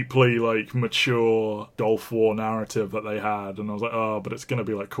 like, deeply, like, mature Gulf War narrative that they had, and I was like, oh, but it's going to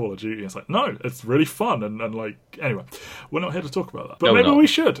be like Call of Duty. It's like, no, it's really fun, and like, anyway, we're not here to talk about that. But maybe we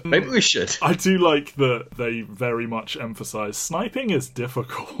should. Maybe we should. I do like that they very much emphasize sniping is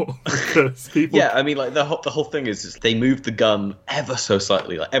difficult because people... Yeah, I mean, like, the whole thing is they move the gun ever so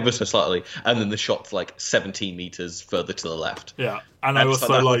slightly, and then the shot's like 17 meters further to the left. Yeah. And I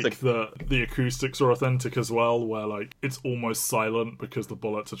also like the acoustics are authentic as well, where like it's almost silent because the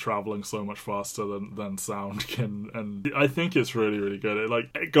bullets are traveling so much faster than sound can. And I think it's really, really good.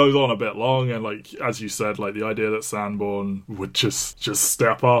 It goes on a bit long, and like as you said, like the idea that Sanborn would just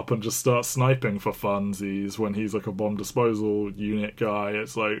step up and just start sniping for funsies when he's like a bomb disposal unit guy.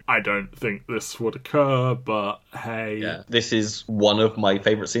 It's like, I don't think this would occur, but hey. Yeah, this is one of my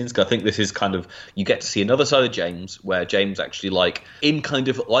favourite scenes, because I think this is kind of, you get to see another side of James, where James actually, like, in kind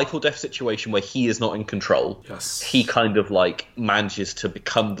of life or death situation where he is not in control, yes, he kind of like manages to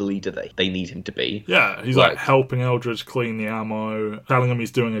become the leader they need him to be. Yeah, he's like helping Eldridge clean the ammo, telling him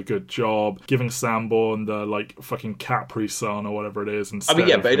he's doing a good job, giving Sanborn the like fucking Capri Sun or whatever it is instead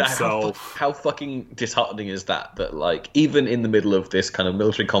of himself. How fucking disheartening is that like even in the middle of this kind of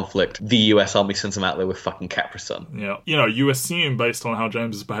military conflict, the US Army sends him out there with fucking Capri Sun. Yeah, you know, you assume based on how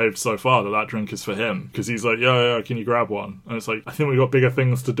James has behaved so far that drink is for him, because he's like, yeah, can you grab one? And it's like, I think we've got bigger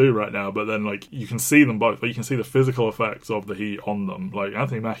things to do right now. But then like you can see them both, but you can see the physical effects of the heat on them. Like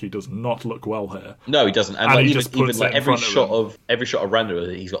Anthony Mackie does not look well here. No, he doesn't. And like even like every shot of Randall,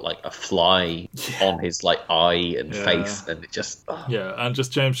 he's got like a fly on his like eye and face, and it just and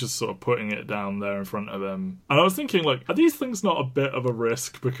just James just sort of putting it down there in front of him. And I was thinking, like, are these things not a bit of a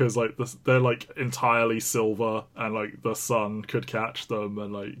risk, because like they're like entirely silver, and like the sun could catch them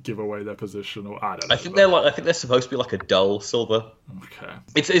and like give away their position, or I don't know. I think they're supposed to be like a dull silver. Okay.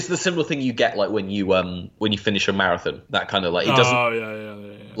 It's the similar thing you get like when you finish a marathon. That kind of like it doesn't. Oh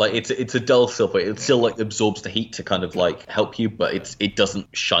yeah. Like it's a dull silver. It still like absorbs the heat to kind of like help you, but it doesn't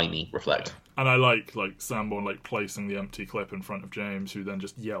shiny reflect. And I like Sanborn like placing the empty clip in front of James, who then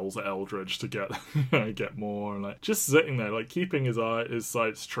just yells at Eldridge to get more, and like just sitting there, like keeping his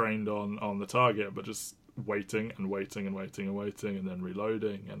sights trained on the target, but just waiting and then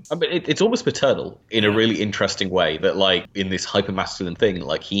reloading. And I mean, it's almost paternal in a really interesting way, that like in this hyper masculine thing,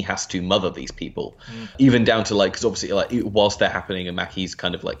 like he has to mother these people, even down to like, because obviously like whilst they're happening and Mackie's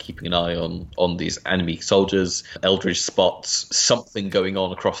kind of like keeping an eye on these enemy soldiers, Eldridge spots something going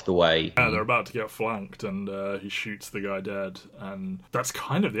on across the way. Yeah, they're about to get flanked, and he shoots the guy dead, and that's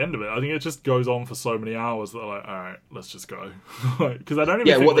kind of the end of it. I think it just goes on for so many hours that they're like, all right, let's just go, because I don't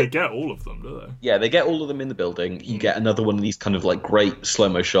even think they get all of them, do they? Yeah, they get all of them in the building. You get another one of these kind of like great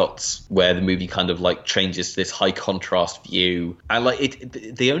slow-mo shots where the movie kind of like changes to this high contrast view, and like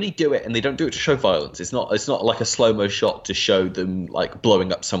they only do it, and they don't do it to show violence. It's not like a slow-mo shot to show them like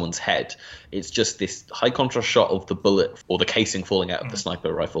blowing up someone's head. It's just this high contrast shot of the bullet or the casing falling out of the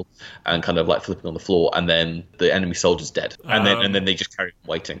sniper rifle and kind of like flipping on the floor, and then the enemy soldier's dead, and then they just carry on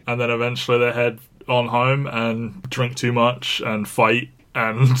waiting, and then eventually they head on home and drink too much and fight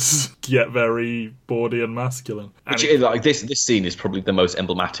and get very bawdy and masculine. Which is like this scene is probably the most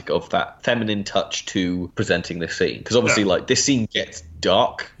emblematic of that feminine touch to presenting this scene, because obviously like this scene gets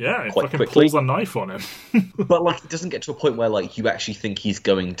dark he quite fucking quickly. pulls a knife on him. But like it doesn't get to a point where like you actually think he's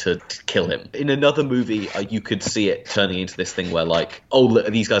going to kill him. In another movie you could see it turning into this thing where like, oh look,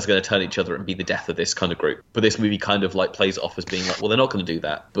 these guys are going to turn each other and be the death of this kind of group. But this movie kind of like plays it off as being like, well, they're not going to do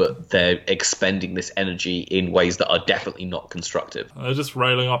that, but they're expending this energy in ways that are definitely not constructive. They're just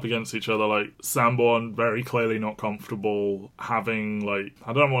railing up against each other, like Sanborn very clearly not comfortable having like,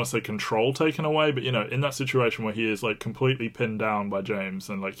 I don't want to say control taken away, but you know, in that situation where he is like completely pinned down by James,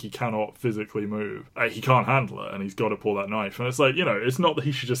 and like he cannot physically move. He can't handle it, and he's got to pull that knife. And it's like, you know, it's not that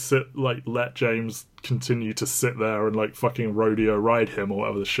he should just let James continue to sit there and like fucking rodeo ride him or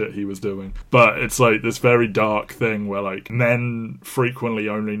whatever the shit he was doing. But it's like this very dark thing where like men frequently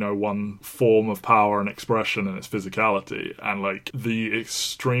only know one form of power and expression, and it's physicality. And like the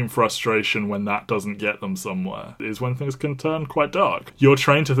extreme frustration when that doesn't get them somewhere is when things can turn quite dark. You're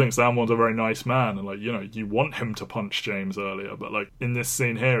trained to think Sanborn's a very nice man, and like, you know, you want him to punch James earlier, but like in this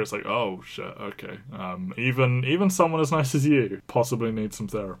scene here, it's like, oh shit, okay. Even someone as nice as you possibly needs some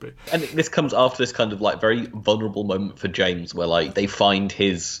therapy. And this comes after this kind of like very vulnerable moment for James where like they find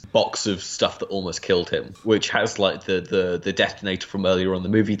his box of stuff that almost killed him, which has like the detonator from earlier on in the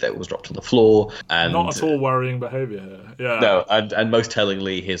movie that was dropped on the floor, and not at all worrying behaviour here. Yeah. No, and most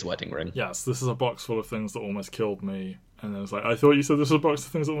tellingly his wedding ring. Yes, this is a box full of things that almost killed me. And then it's like, I thought you said this was a box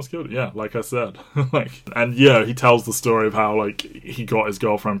of things that almost killed you. Yeah, like I said. And yeah, he tells the story of how like he got his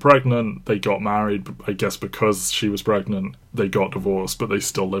girlfriend pregnant, they got married, I guess because she was pregnant, they got divorced, but they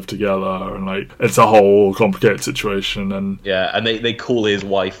still live together, and like it's a whole complicated situation. And yeah, and they call his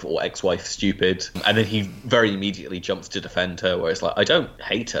wife or ex-wife stupid, and then he very immediately jumps to defend her, where it's like, I don't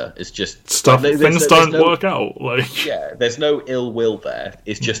hate her, it's just stuff, like, things don't work out. Like, yeah, there's no ill will there.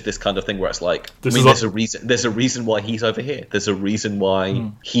 It's just this kind of thing where it's like, there's a reason why he's over here. There's a reason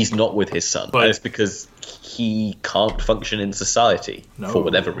why he's not with his son. But and it's because he can't function in society for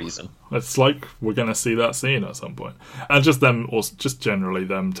whatever reason. It's like we're going to see that scene at some point. And just them, or just generally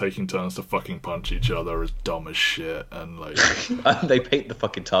them taking turns to fucking punch each other is dumb as shit. And like, and they paint the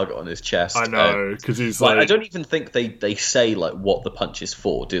fucking target on his chest. I know, because he's like, I don't even think they say like what the punch is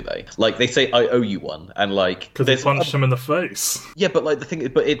for, do they? Like they say, I owe you one, and like because they punched him in the face. Yeah, but like the thing is,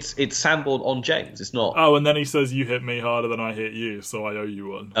 but it's Sanborn on James. It's not. Oh, and then he says, "You hit me harder than I hit you, so I owe you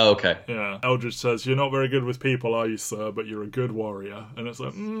one." Oh, okay. Yeah. Eldridge says, "You're not very good with people, are you, sir? But you're a good warrior." And it's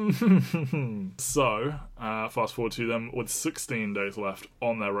like, So, fast forward to them with 16 days left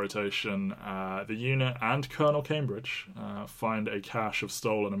on their rotation. The unit and Colonel Cambridge find a cache of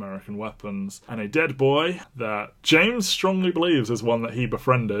stolen American weapons and a dead boy that James strongly believes is one that he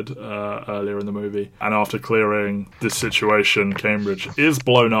befriended earlier in the movie. And after clearing this situation, Cambridge is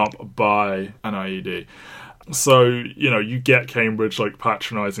blown up by an IED. So, you know, you get Cambridge, like,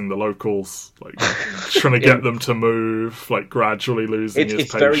 patronising the locals, like, trying to get them to move, like, gradually losing his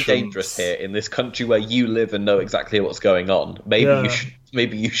patience. It's very dangerous here in this country where you live and know exactly what's going on.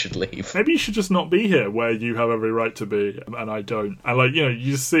 Maybe you should leave. Maybe you should just not be here where you have every right to be, and I don't. And, like, you know,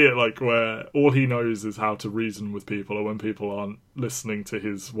 you see it, like, where all he knows is how to reason with people, or when people aren't listening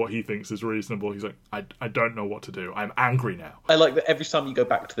to what he thinks is reasonable, he's like, I don't know what to do. I'm angry now. I like that every time you go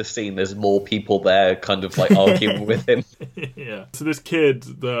back to the scene, there's more people there kind of, like, arguing with him. Yeah. So this kid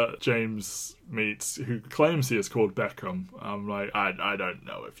that James meets, who claims he is called Beckham, I'm like, I don't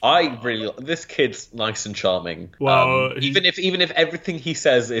know if this kid's nice and charming. Well, even if everything he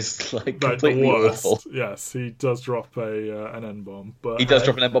says is like completely awful. Yes, he does drop an N-bomb, but he does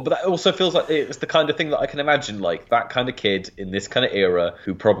drop an N-bomb, but that also feels like it's the kind of thing that I can imagine, like that kind of kid in this kind of era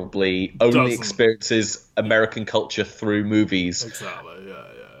who probably only experiences American culture through movies. Exactly. Yeah.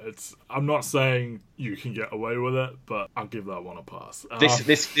 I'm not saying you can get away with it, but I'll give that one a pass.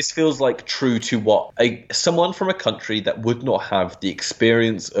 This feels like true to what someone from a country that would not have the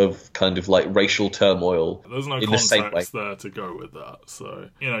experience of kind of like racial turmoil. There's no context there to go with that. So,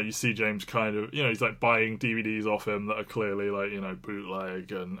 you know, you see James kind of, you know, he's like buying DVDs off him that are clearly like, you know,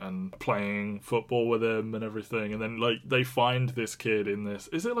 bootleg and playing football with him and everything. And then like they find this kid in this,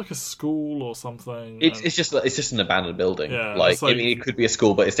 is it like a school or something? It's just an abandoned building. Yeah, like I mean, it could be a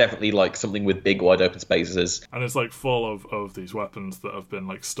school, but it's definitely like something with big wide open spaces, and it's like full of these weapons that have been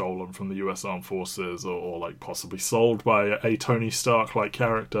like stolen from the US Armed Forces or like possibly sold by a Tony Stark like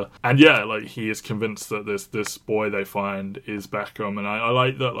character. And yeah, like he is convinced that this boy they find is Beckham, and I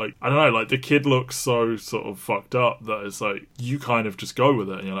like that. Like, I don't know, like the kid looks so sort of fucked up that it's like you kind of just go with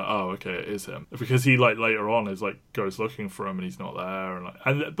it and you're like, oh, okay, it is him, because he like later on is like goes looking for him and he's not there,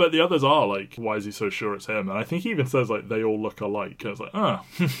 and but the others are like, why is he so sure it's him? And I think he even says like they all look alike. And it's like,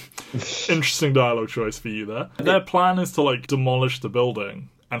 interesting dialogue choice for you there. Their plan is to like demolish the building.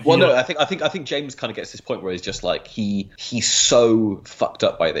 I think James kind of gets this point where he's just like he's so fucked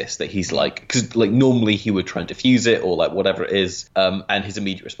up by this that he's like, because like normally he would try and defuse it or like whatever it is, and his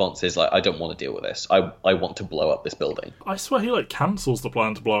immediate response is like, I don't want to deal with this. I want to blow up this building. I swear he like cancels the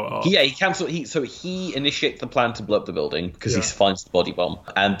plan to blow it up. Yeah, he initiates the plan to blow up the building because he finds the body bomb,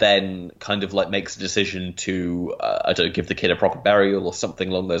 and then kind of like makes a decision to I don't know, give the kid a proper burial or something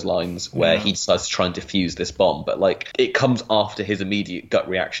along those lines, where he decides to try and defuse this bomb. But like it comes after his immediate gut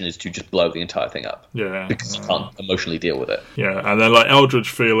reaction reaction is to just blow the entire thing up. Yeah. Because you can't emotionally deal with it. Yeah, and then, like, Eldridge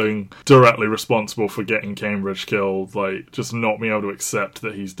feeling directly responsible for getting Cambridge killed, like, just not being able to accept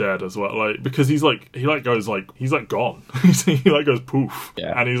that he's dead as well. Like, because he's gone. He, like, goes poof.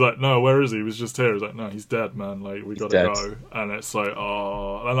 Yeah. And he's like, no, where is he? He was just here. He's like, no, he's dead, man. Like, we gotta dead. go. And it's like,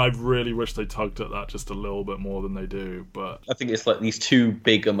 oh. And I really wish they tugged at that just a little bit more than they do, but... I think it's like these two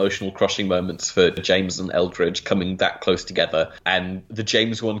big emotional crushing moments for James and Eldridge coming that close together, and the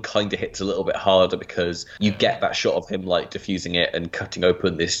James one kind of hits a little bit harder because you get that shot of him like diffusing it and cutting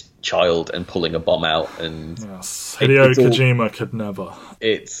open this child and pulling a bomb out, and yes, Hideo Kojima could never.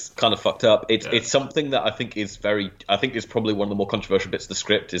 It's kind of fucked up. It's something that I think is probably one of the more controversial bits of the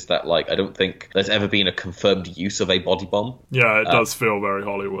script, is that like I don't think there's ever been a confirmed use of a body bomb. Yeah, it does feel very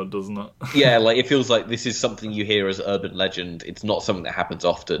Hollywood, doesn't it? Yeah, like it feels like this is something you hear as urban legend. It's not something that happens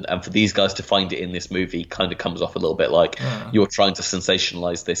often, and for these guys to find it in this movie kind of comes off a little bit like you're trying to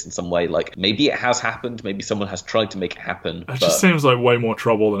sensationalize this in some way. Like maybe it has happened, maybe someone has tried to make it happen. It just seems like way more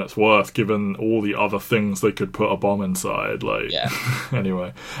trouble than it's worth, given all the other things they could put a bomb inside. Like, yeah.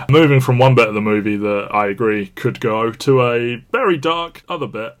 Anyway, moving from one bit of the movie that I agree could go to a very dark other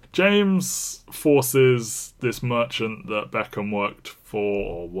bit. James forces this merchant that Beckham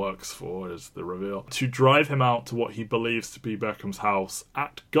works for, is the reveal, to drive him out to what he believes to be Beckham's house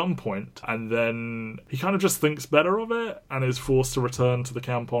at gunpoint, and then he kind of just thinks better of it and is forced to return to the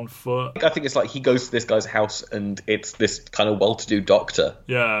camp on foot. I think it's like he goes to this guy's house and it's this kind of well-to-do doctor.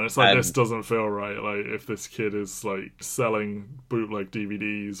 Yeah, and it's like, this doesn't feel right. Like, if this kid is like selling bootleg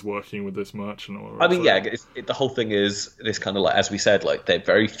DVDs, working with this merchant, or... I mean, yeah, the whole thing is this kind of like, as we said, like, there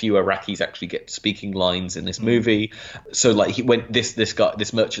very few Iraqis actually get speaking lines in this movie. So like,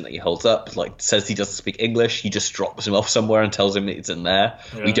 this merchant that he holds up, like, says he doesn't speak English. He just drops him off somewhere and tells him it's in there.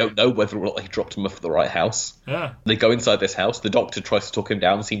 Yeah. We don't know whether or not he dropped him off at the right house. Yeah. They go inside this house. The doctor tries to talk him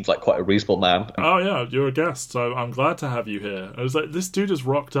down. Seems like quite a reasonable man. Oh yeah, you're a guest, so I'm glad to have you here. I was like, this dude is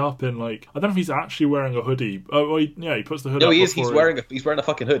rocked up in, like, I don't know if he's actually wearing a hoodie. Oh, well, he puts the hood up. No, he is. He's wearing a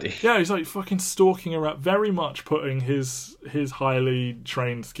fucking hoodie. Yeah, he's like fucking stalking around, very much putting his highly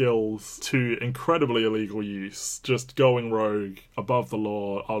trained skills to incredibly illegal use, just going rogue, above the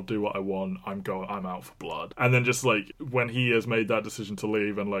law. I'll do what I want. I'm out for blood. And then just like when he has made that decision to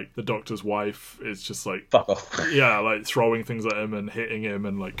leave, and like the doctor's wife is just like, fuck off. Yeah, like throwing things at him and hitting him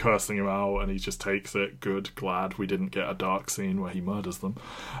and like cursing him out, and he just takes it. Good, glad we didn't get a dark scene where he murders them.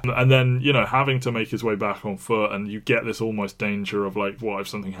 And then, you know, having to make his way back on foot, and you get this almost danger of like, what if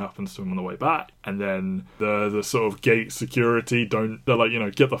something happens to him on the way back? And then the sort of gate security they're like, you know,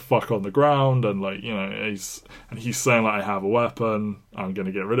 get the fuck on the ground, and like, you know, he's saying like, I have a weapon, I'm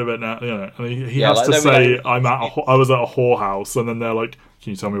gonna get rid of it now, you know, and he has to say, I was at a whorehouse, and then they're like, can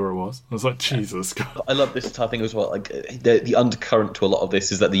you tell me where it was? I was like, Jesus God. I love this type thing as well. Like the undercurrent to a lot of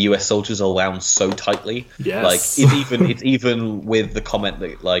this is that the US soldiers are wound so tightly. Yes. Like it's even with the comment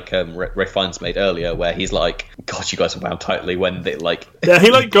that like Ray Fiennes made earlier, where he's like, God, you guys are wound tightly, when they like. Yeah,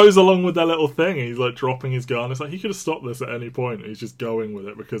 he like goes along with their little thing. He's like dropping his gun. It's like he could have stopped this at any point. He's just going with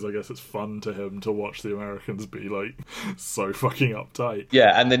it because I guess it's fun to him to watch the Americans be like so fucking uptight.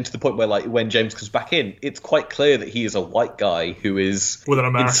 Yeah, and then to the point where like when James comes back in, it's quite clear that he is a white guy who is with an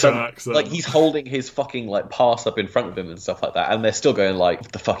American accent. Like he's holding his fucking like pass up in front of him and stuff like that, and they're still going like,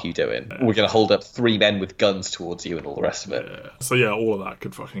 what the fuck are you doing? Yeah. We're going to hold up 3 men with guns towards you and all the rest of it. Yeah. So yeah, all of that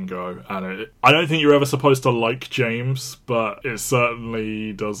could fucking go. And I don't think you're ever supposed to like James, but it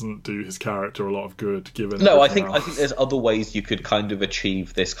certainly doesn't do his character a lot of good, given. No, I think there's other ways you could kind of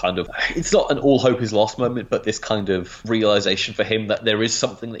achieve this kind of, it's not an all hope is lost moment, but this kind of realization for him that there is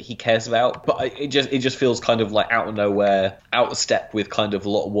something that he cares about. But it just feels kind of like out of nowhere, out of step with kind of a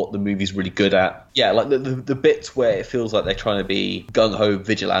lot of what the movie's really good at. Yeah, like the bits where it feels like they're trying to be gung-ho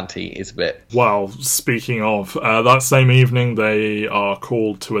vigilante is a bit... Well, speaking of, that same evening they are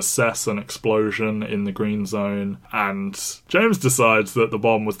called to assess an explosion in the green zone, and James decides that the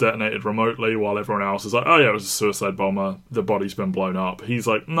bomb was detonated remotely while everyone else is like, oh yeah, it was a suicide bomber, the body's been blown up. He's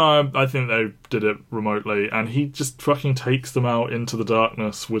like, no, I think they did it remotely, and he just fucking takes them out into the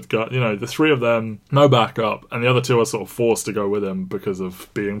darkness with, you know, the 3 of them, no backup, and the other 2 are sort of forced to go with him because of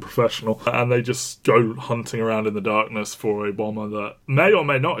being professional, and they just go hunting around in the darkness for a bomber that may or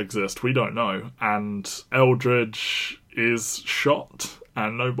may not exist, we don't know. And Eldridge is shot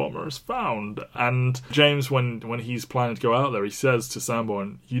and no bomber is found. And James, when he's planning to go out there, he says to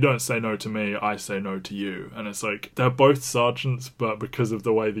Sanborn, "You don't say no to me, I say no to you." And it's like, they're both sergeants, but because of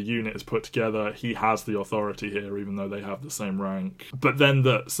the way the unit is put together, he has the authority here, even though they have the same rank. But then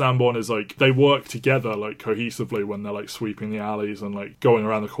that Sanborn is like, they work together like cohesively when they're like sweeping the alleys and like going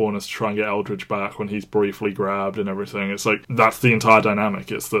around the corners to try and get Eldridge back when he's briefly grabbed and everything. It's like, that's the entire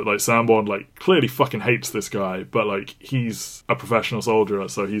dynamic. It's that like Sanborn like clearly fucking hates this guy, but like he's a professional soldier,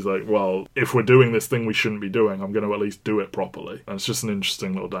 so he's like, well, if we're doing this thing we shouldn't be doing, I'm going to at least do it properly. And it's just an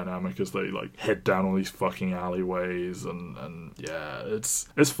interesting little dynamic as they like head down all these fucking alleyways and yeah, it's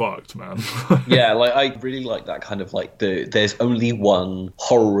fucked, man. Yeah, like I really like that kind of like there's only one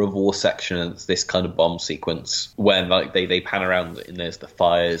horror of war section, and it's this kind of bomb sequence when like they pan around and there's the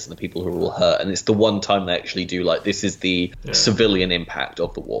fires and the people who are all hurt, and it's the one time they actually do like, this is the civilian impact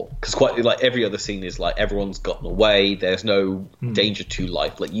of the war, because quite like every other scene is like everyone's gotten away, there's no danger to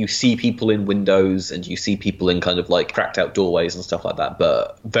life. Like you see people in windows and you see people in kind of like cracked out doorways and stuff like that,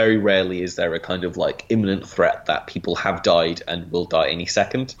 but very rarely is there a kind of like imminent threat that people have died and will die any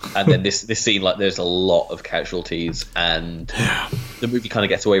second. And then this scene, like there's a lot of casualties, and the movie kind of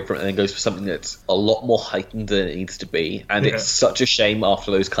gets away from it and then goes for something that's a lot more heightened than it needs to be. And it's such a shame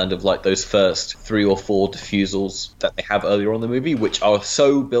after those kind of like those first 3 or 4 diffusals that they have earlier on in the movie, which are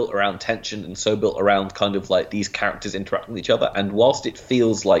so built around tension and so built around kind of like these characters interacting with each other. And whilst it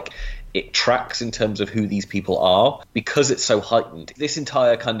feels like it tracks in terms of who these people are, because it's so heightened, this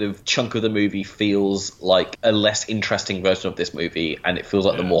entire kind of chunk of the movie feels like a less interesting version of this movie, and it feels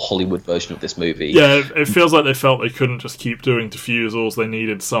like the more Hollywood version of this movie. Yeah, it feels like they felt they couldn't just keep doing diffusals, they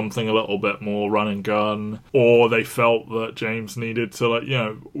needed something a little bit more run and gun, or they felt that James needed to, like, you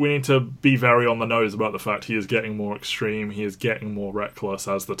know, we need to be very on the nose about the fact he is getting more extreme, he is getting more reckless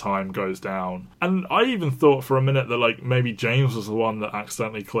as the time goes down. And I even thought for a minute that, like, maybe James was the one that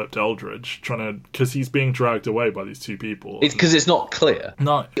accidentally clipped Eldridge, because he's being dragged away by these two people. It's because it's not clear.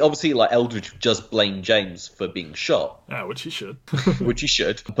 No. Obviously, like, Eldridge just blamed James for being shot. Yeah, which he should. Which he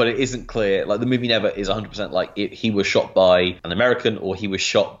should. But it isn't clear. Like, the movie never is 100% like he was shot by an American or he was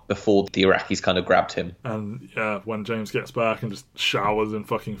shot before the Iraqis kind of grabbed him. And, yeah, when James gets back and just showers in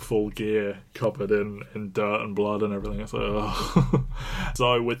fucking full gear, covered in dirt and blood and everything, it's like, ugh.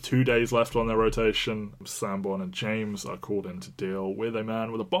 So, with 2 days left on their rotation, Sanborn and James are called in to deal with a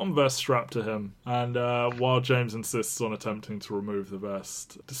man with a bomb vest strapped to him, and while James insists on attempting to remove the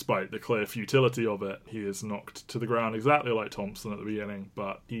vest, despite the clear futility of it, he is knocked to the ground exactly like Thompson at the beginning,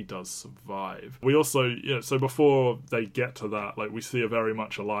 but he does survive. We also, you know, so before they get to that, like, we see a very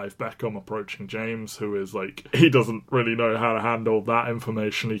much alive Beckham approaching James, who is like, he doesn't really know how to handle that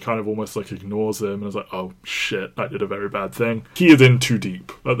information. He kind of almost like ignores him and is like, oh shit, I did a very bad thing. He is in too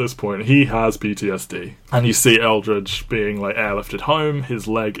deep at this point. He has PTSD, and you see Eldridge being like airlifted home. His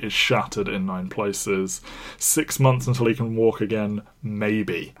leg is shattered in 9 places. 6 months until he can walk again,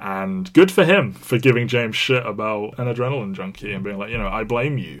 maybe. And good for him for giving James shit about an adrenaline junkie and being like, you know, I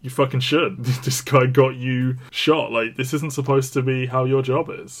blame you. You fucking should. This guy got you shot. Like, this isn't supposed to be how your job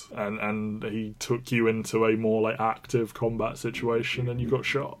is. And he took you into a more like active combat situation and you got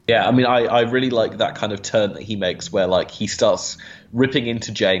shot. Yeah, I mean, I really like that kind of turn that he makes where like he starts ripping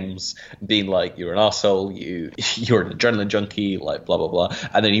into James, being like, you're an arsehole, you're an adrenaline junkie, like blah blah blah,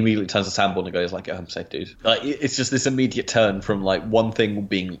 and then he immediately turns to Sanborn and goes like, I'm safe, dude. Like, it's just this immediate turn from like one thing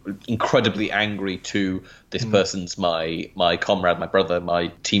being incredibly angry to this person's my comrade, my brother, my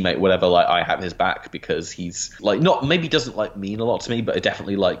teammate, whatever, like I have his back because he's like, not maybe doesn't like mean a lot to me, but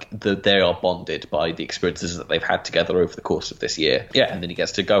definitely like they are bonded by the experiences that they've had together over the course of this year. Yeah, and then he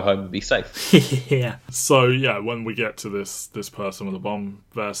gets to go home and be safe. Yeah. So yeah, when we get to this person with a bomb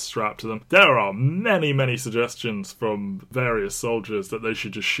vest strapped to them, there are many suggestions from various soldiers that they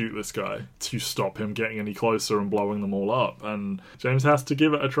should just shoot this guy to stop him getting any closer and blowing them all up. And James has to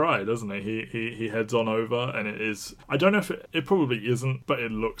give it a try, doesn't he? He heads on over, and it is, I don't know if it probably isn't, but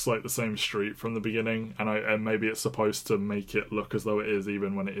it looks like the same street from the beginning, and maybe it's supposed to make it look as though it is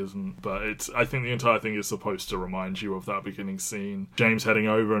even when it isn't. But I think the entire thing is supposed to remind you of that beginning scene. James heading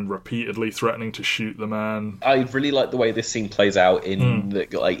over and repeatedly threatening to shoot the man. I really like the way this scene plays out in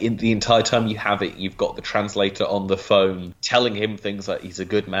the entire time you have it. You've got the translator on the phone telling him things like he's a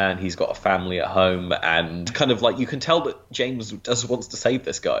good man, he's got a family at home, and kind of like you can tell that James does wants to save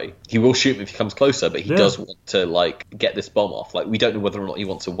this guy. He will shoot him if he comes closer, but he does want to like get this bomb off. Like, we don't know whether or not he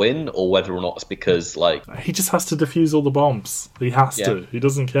wants to win or whether or not it's because like he just has to defuse all the bombs. He has to. He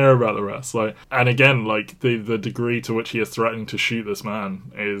doesn't care about the rest. Like, and again, like the degree to which he is threatening to shoot this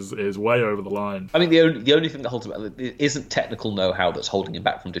man is way over the line. I mean, the only thing that holds him back, it isn't technical know-how that's holding him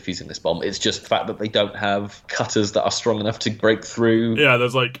back from defusing this bomb. It's just the fact that they don't have cutters that are strong enough to break through. Yeah,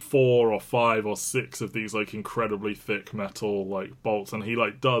 there's like 4 or 5 or 6 of these like incredibly thick metal like bolts, and he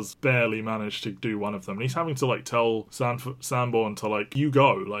like does barely manage to do one of them. And he's having to like tell Sanborn to like, you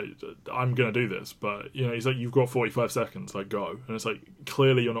go, like I'm gonna do this, but you know, he's like, you've got 45 seconds, like go. And it's like,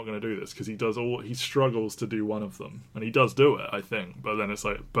 clearly you're not gonna do this, because he struggles to do one of them, and he does do it, I think, but then it's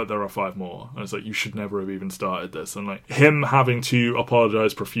like, but there are 5 more, and it's like, you should never have even started this. And like him having to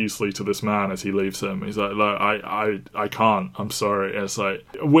apologize profusely to this man as he leaves him, he's like, look, I can't, I'm sorry. And it's like,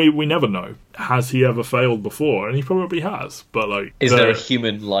 we never know, has he ever failed before? And he probably has, but like, is there a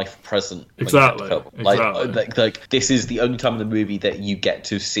human life present? Exactly. Like this is the only time in the movie that you get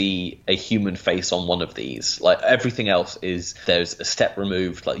to see a human face on one of these. Like, everything else is, there's a step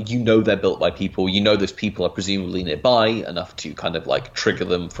removed. Like, you know, they're built by people, you know those people are presumably nearby enough to kind of like trigger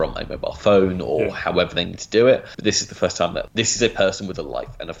them from a mobile phone or however they need to do it. But this is the first time that this is a person with a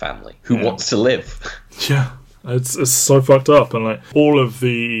life and a family who wants to live. Yeah. It's so fucked up, and like all of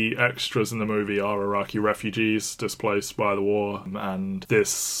the extras in the movie are Iraqi refugees displaced by the war, and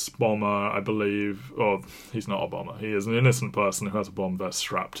this bomber, I believe, or he's not a bomber, he is an innocent person who has a bomb vest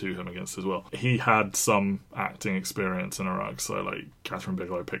strapped to him against his will. He had some acting experience in Iraq, so like Catherine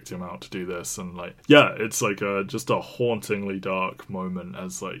Bigelow picked him out to do this, and like, yeah, it's like just a hauntingly dark moment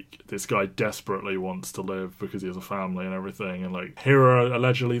as like this guy desperately wants to live because he has a family and everything, and like, here are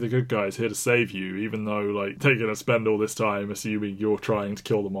allegedly the good guys here to save you, even though like they're gonna spend all this time assuming you're trying to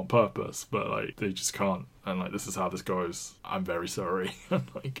kill them on purpose, but like they just can't, and like, this is how this goes, I'm very sorry.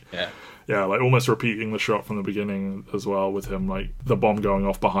 Like, yeah, like almost repeating the shot from the beginning as well, with him like the bomb going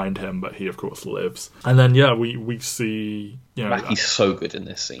off behind him, but he of course lives. And then we see, you know, Mackie's so good in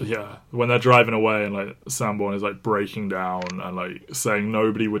this scene. Yeah, when they're driving away and like Sanborn is like breaking down and like saying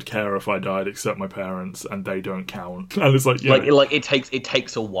nobody would care if I died except my parents, and they don't count. And it's like, it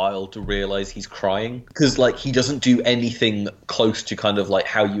takes a while to realize he's crying, because like he doesn't do anything close to kind of like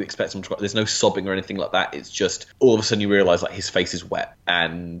how you expect him to cry. There's no sobbing or anything like that. It's just all of a sudden you realize like his face is wet,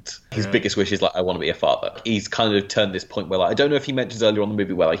 and his biggest wish is like, I want to be a father. He's kind of turned this point where like, I don't know if he mentions earlier on in the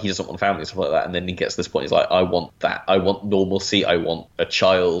movie where like he doesn't want a family and stuff like that, and then he gets to this point, he's like, I want that. I want normalcy. I want a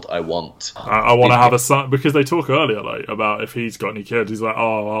child. I want to have a son, because they talk earlier like about if he's got any kids, he's like,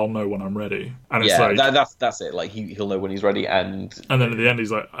 oh, I'll know when I'm ready. And it's like, that's it. Like he'll know when he's ready, and then at the end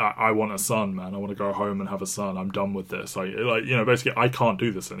he's like, I want a son, man. I want to go home and have a son. I'm done with this. Like you know, basically, I can't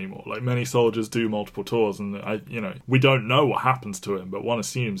do this anymore. Like many soldiers do multiple tours, and we don't know what happens to him, but one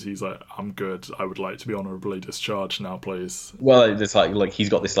assumes he's like, I'm good. I would like to be honorably discharged now, please. Well, it's like he's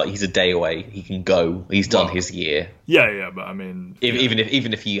got this, like, he's a day away. He can go. He's done his year. Yeah, but I mean, even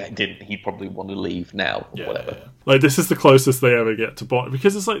if he didn't, he'd probably want to leave now or whatever. Yeah. Like, this is the closest they ever get to bond,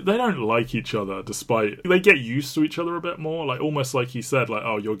 because it's like they don't like each other, despite they get used to each other a bit more. Like, almost like he said, like,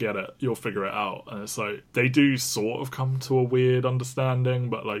 oh, you'll get it, you'll figure it out. And it's like they do sort of come to a weird understanding,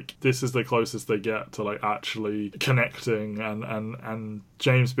 but like this is the closest they get to like actually connecting, and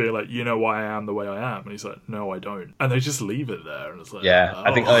James being like, you know why I am the way I am, and he's like, no, I don't, and they just leave it there. And it's like,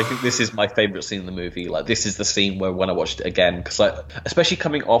 I think this is my favorite scene in the movie. Like, this is the scene where when I watched it again, because like, especially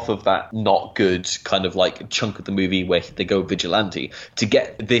coming off of that not good kind of like chunk of the movie where they go vigilante, to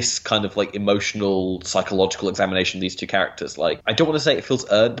get this kind of like emotional psychological examination of these two characters, like, I don't want to say it feels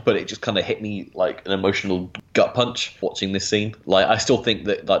earned, but it just kind of hit me like an emotional gut punch watching this scene. Like, I still think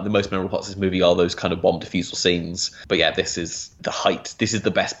that like the most memorable parts of this movie are those kind of bomb defusal scenes, but yeah, this is the height. This is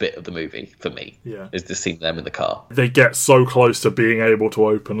the best bit of the movie for me. Is this scene of them in the car. They get so close to being able to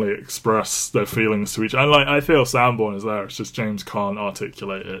openly express their feelings to each other, and like, I feel Sanborn is there, it's just James can't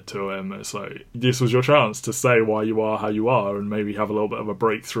articulate it to him. It's like, this was your chance to say why you are how you are, and maybe have a little bit of a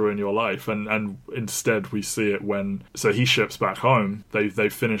breakthrough in your life, and instead we see it when, so he ships back home, they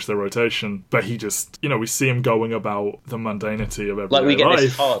finish their rotation, but he just, we see him going about the mundanity of everyday life. Like, we get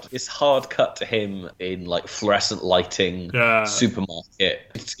life. this hard cut to him in like fluorescent lighting, supermarket.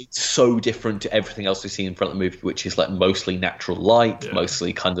 It's so different to everything else we see in front of the movie, which is like mostly natural light,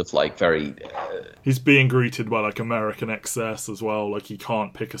 mostly kind of like very He's being greeted by like American excess as well. Like he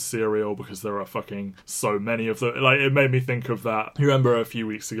can't pick a cereal because there are fucking so many of them. Like it made me think of that. You remember a few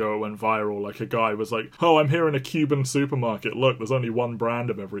weeks ago it went viral. Like a guy was like, "Oh, I'm here in a Cuban supermarket. Look, there's only one brand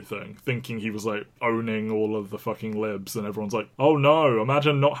of everything," thinking he was like owning all of the fucking libs, and everyone's like, "Oh no,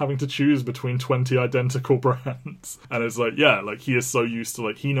 imagine not having to choose between 20 identical brands." And it's like, yeah, like he is so used to,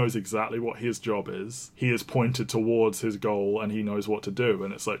 like, he knows exactly what his job is. He is pointed towards his goal and he knows what to do.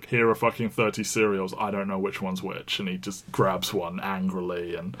 And it's like, here are fucking 30 cereals. I don't know which one's which. And he just grabs one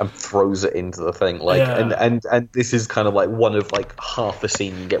angrily and throws it into the thing. Like, and this is kind of like one of like half the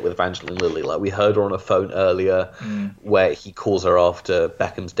scene you get with Evangeline Lilly. Like we heard her on a phone earlier where he calls her after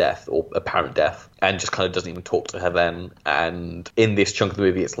Beckham's death or apparent death and just kind of doesn't even talk to her then. And in this chunk of the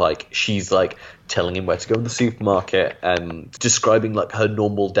movie, it's like she's like telling him where to go in the supermarket and describing like her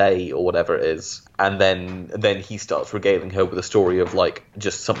normal day or whatever it is. And then he starts regaling her with a story of like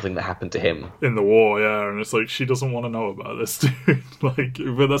just something that happened to him in the war, yeah. And it's like she doesn't want to know about this dude. Like,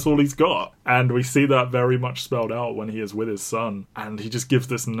 but that's all he's got. And we see that very much spelled out when he is with his son. And he just gives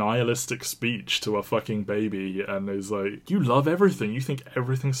this nihilistic speech to a fucking baby and is like, "You love everything. You think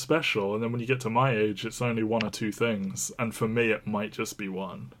everything's special. And then when you get to my age, it's only one or two things. And for me, it might just be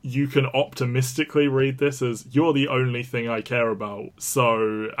one." You can optimistically read this as, "You're the only thing I care about.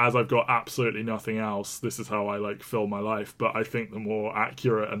 So as I've got absolutely nothing else, this is how I like fill my life." But I think the more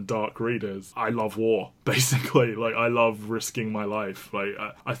accurate and dark read is, I love war, basically. Like, I love risking my life. Like,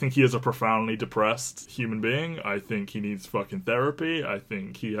 I think he is a profoundly depressed human being. I think he needs fucking therapy. I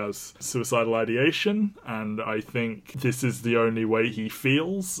think he has suicidal ideation, and I think this is the only way he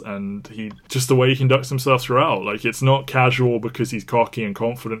feels, and he just the way he conducts himself throughout. Like, it's not casual because he's cocky and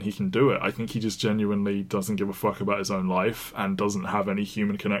confident he can do it. I think he just genuinely doesn't give a fuck about his own life and doesn't have any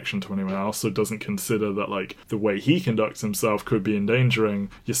human connection to anyone else, so doesn't consider that like the way he conducts himself could be endangering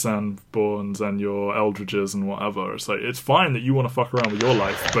your Sanborns and your Eldridges and whatever. It's like, it's fine that you want to fuck around with your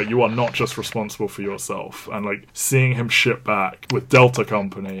life, but you are not just responsible for yourself. And like seeing him ship back with Delta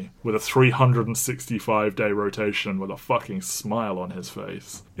Company with a 365-day rotation with a fucking smile on his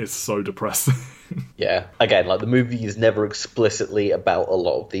face is so depressing. Yeah, again, like the movie is never explicitly about a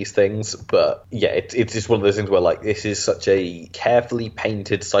lot of these things, but yeah, it's just one of those things where like this is such a carefully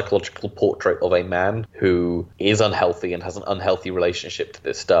painted psychological portrait of a man who is unhealthy and has an unhealthy relationship to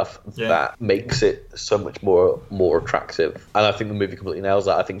this stuff that makes it so much more attractive. And I think the movie completely nails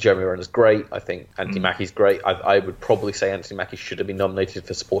that. I think Jeremy Renner's great. I think Anthony Mackie's great. I would probably say Anthony Mackie should have been nominated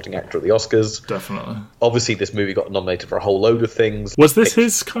for supporting actor at the Oscars. Definitely. Obviously, this movie got nominated for a whole load of things. Was this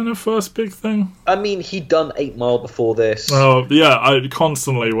his kind of first big thing? I mean, he'd done 8 Mile before this. Oh, yeah, I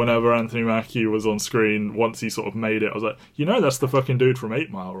constantly, whenever Anthony Mackie was on screen, once he sort of made it, I was like, you know, that's the fucking dude from 8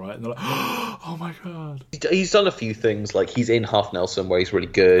 Mile, right? And they're like, oh my god. He's done a few things, like he's in Half Nelson where he's really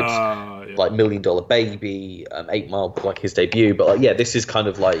good, like $1 Million Baby, 8 Mile, like his debut. But like, yeah, this is kind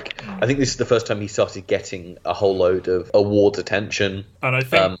of like, I think this is the first time he started getting a whole load of awards attention. And I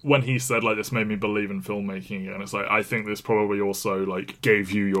think when he said, like, this made me believe in filmmaking again, it's like, I think this probably also, like,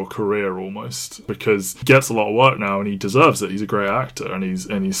 gave you your career almost, because he gets a lot of work now and he deserves it. He's a great actor and he's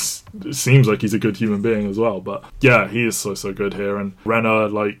it seems like he's a good human being as well. But yeah, he is so good here. And Renner,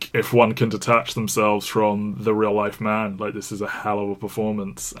 like, if one can detach themselves from the real life man, like, this is a hell of a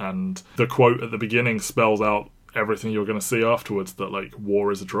performance. And the quote at the beginning spells out everything you're going to see afterwards, that like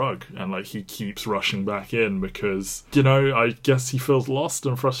war is a drug, and like he keeps rushing back in because, you know, I guess he feels lost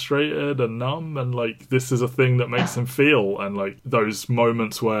and frustrated and numb, and like this is a thing that makes him feel. And like those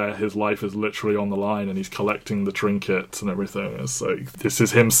moments where his life is literally on the line and he's collecting the trinkets and everything, it's like, this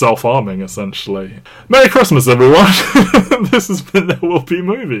is him self-harming essentially. Merry Christmas, everyone. This has been There Will Be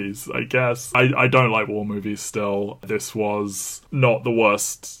Movies, I guess. I don't like war movies still. This was not the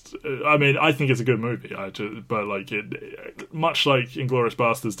worst. I mean, I think it's a good movie, but like it, much like Inglourious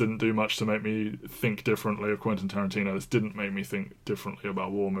Basterds didn't do much to make me think differently of Quentin Tarantino, this didn't make me think differently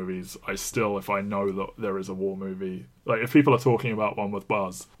about war movies. I still, if I know that there is a war movie, like if people are talking about one with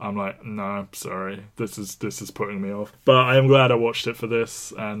Buzz, I'm like, no, sorry, this is putting me off. But I am glad I watched it for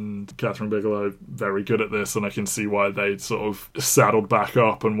this, and Catherine Bigelow, very good at this, and I can see why they sort of saddled back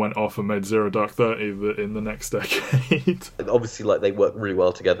up and went off and made Zero Dark 30 in the next decade. Obviously, like, they work really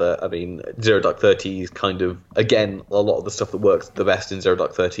well together. I mean, Zero Dark 30 is kind of, again, a lot of the stuff that works the best in Zero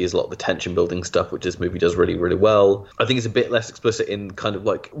Dark 30 is a lot of the tension building stuff, which this movie does really, really well. I think it's a bit less explicit in kind of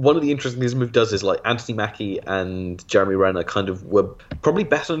like, one of the interesting things this movie does is like Anthony Mackie and Jeremy Renner kind of were probably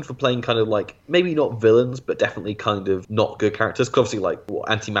better known for playing kind of like, maybe not villains, but definitely kind of not good characters. 'Cause obviously, like,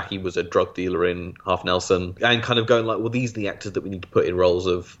 Auntie Mackie was a drug dealer in Half Nelson, and kind of going like, well, these are the actors that we need to put in roles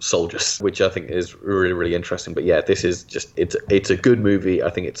of soldiers, which I think is really, really interesting. But yeah, this is just, it's a good movie. I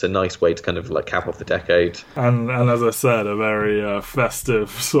think it's a nice way to kind of like cap off the decade. And as I said, a very festive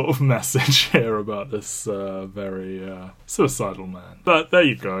sort of message here about this very suicidal man. But there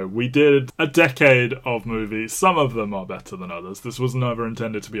you go. We did a decade of movies. Some of them are better than others. This was never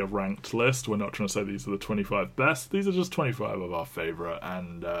intended to be a ranked list. We're not trying to say these are the 25 best. These are just 25 of our favourite.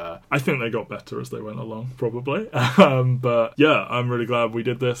 And I think they got better as they went along, probably. But yeah, I'm really glad we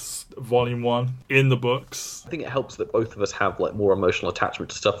did this. Volume 1 in the books. I think it helps that both of us have like more emotional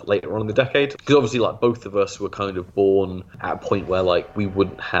attachment to stuff later on in the decade. Because obviously, like, both of us were kind of born at a point where like we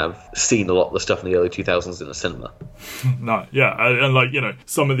wouldn't have seen a lot of the stuff in the early 2000s in a cinema. No, yeah, and like, you know,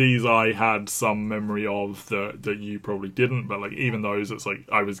 some of these I had some memory of that you probably didn't, but like even those, it's like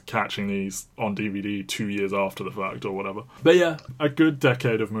I was catching these on DVD 2 years after the fact or whatever. But yeah, a good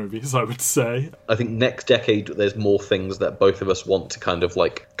decade of movies, I would say. I think next decade there's more things that both of us want to kind of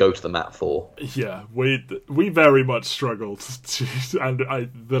like go to the mat for. Yeah, we very much struggled to, and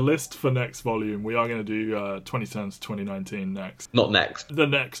the list for next volume, we are going to do 2010 to 2019 next. Not next. The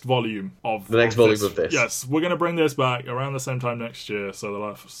next volume of the next volume of this. Yes, we're going to bring this back around the same time next year, so the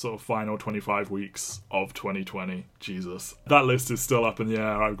last sort of final 25 weeks of 2020. Jesus. That list is still up in the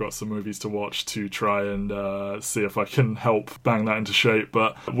air. I've got some movies to watch to try and see if I can help bang that into shape,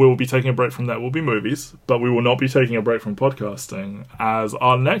 but we will be taking a break from that. Will be movies, but we will not be taking a break from podcasting, as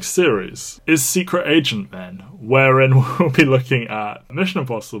our next series is Secret Agent Men, wherein we'll be looking at Mission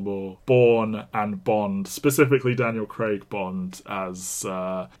Impossible, Bourne, and Bond, specifically Daniel Craig Bond, as,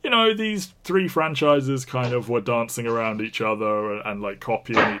 these three franchises kind of were dancing around each other and like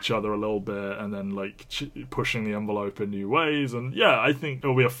copying each other a little bit, and then like pushing the envelope in new ways. And yeah, I think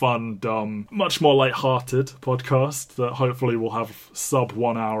it'll be a fun, dumb, much more light-hearted podcast that hopefully will have sub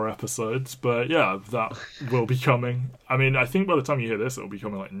 1 hour episodes. But yeah, that will be coming. I mean, I think by the time you hear this, it'll be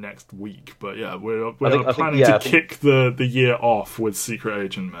coming like next week. But yeah, we're planning to kick the year off with Secret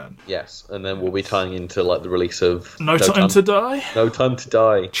Agent Men. Yes, and then we'll be tying into like the release of No Time to Die. No Time to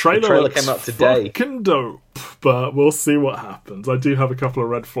Die. Trailer came out today. Fucking dope. But we'll see what happens. I do have a couple of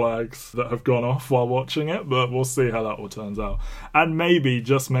red flags that have gone off while watching it, but we'll see how that all turns out. And maybe,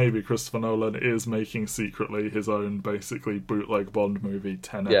 just maybe, Christopher Nolan is making secretly his own basically bootleg Bond movie,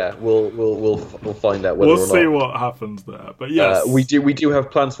 Tenet. Yeah, we'll find out whether or not. We'll see what happens there. But yes, we do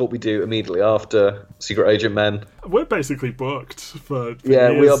have plans for what we do immediately after Secret Agent Men. We're basically booked for yeah,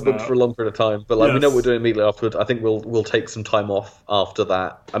 we are years booked now. for a long period of time. But like Yes. we know what we're doing immediately afterwards. I think we'll take some time off after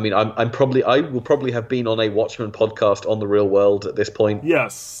that. I mean, I will probably have been on a Watchmen podcast on The Real World at this point.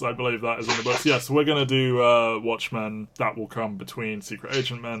 Yes, I believe that is in the books. Yes, we're going to do Watchmen. That will come between Secret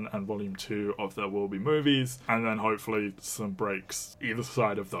Agent Men and Volume 2 of There Will Be Movies, and then hopefully some breaks either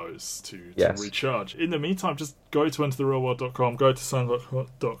side of those to recharge. In the meantime, just go to intotherealworld.com, go to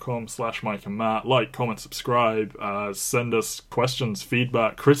soundcloud.com/Mike and Matt, like, comment, subscribe, send us questions,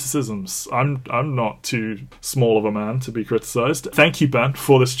 feedback, criticisms. I'm not too small of a man to be criticised. Thank you, Ben,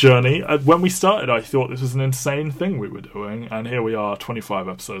 for this journey. When we started, I thought this was an insane thing we were doing, and here we are 25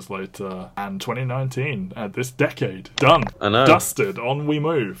 episodes later, and 2019, this decade, done. I know. Dusted, on we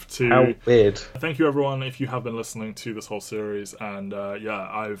move to... How weird. Thank you, everyone, if you have been listening to this whole series, and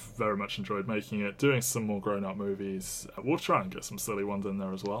I've very much enjoyed making it, doing some more grown-up movies. We'll try and get some silly ones in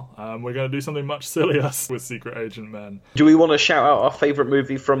there as well. We're going to do something much sillier with Secret Agent Men. Do we want to shout out our favourite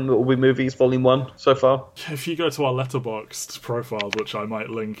movie from the All We Movies Volume 1 so far? If you go to our Letterboxd profiles, which I might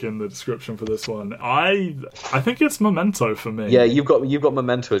link in the description for this one, I think it's Memento for me. Yeah, you've got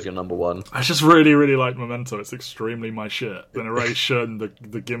Memento as your number one. I just really, really like Memento. It's extremely my shit. The narration, the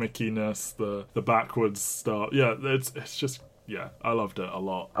gimmickiness, the backwards stuff. Yeah, it's just... Yeah, I loved it a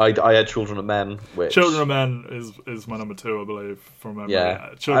lot. I had Children of Men, which Children of Men is my number 2, I believe, from memory.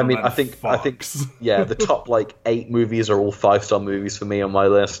 Yeah, Children I mean, of Men I think yeah, the top like 8 movies are all 5-star movies for me on my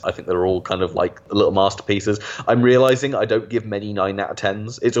list. I think they're all kind of like little masterpieces. I'm realizing I don't give many 9 out of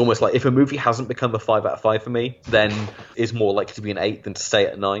 10s. It's almost like if a movie hasn't become a 5 out of 5 for me, then it's more likely to be an 8 than to stay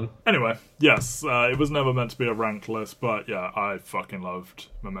at a 9. Anyway, yes, it was never meant to be a ranked list, but yeah, I fucking loved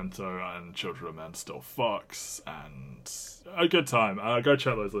Memento, and Children of Men still fucks, and A good time. Go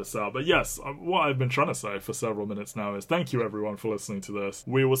check those lists out. But yes, what I've been trying to say for several minutes now is thank you everyone for listening to this.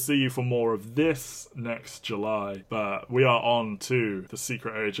 We will see you for more of this next July, but we are on to the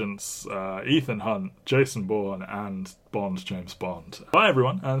Secret Agents, Ethan Hunt, Jason Bourne, and Bond, James Bond. Bye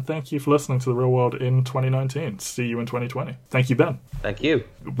everyone, and thank you for listening to The Real World in 2019. See you in 2020. Thank you, Ben. Thank you.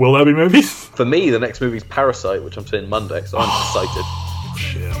 Will there be movies? For me, the next movie is Parasite, which I'm seeing Monday, so I'm excited.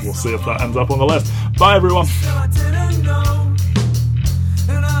 Shit, we'll see if that ends up on the list. Bye everyone. I didn't know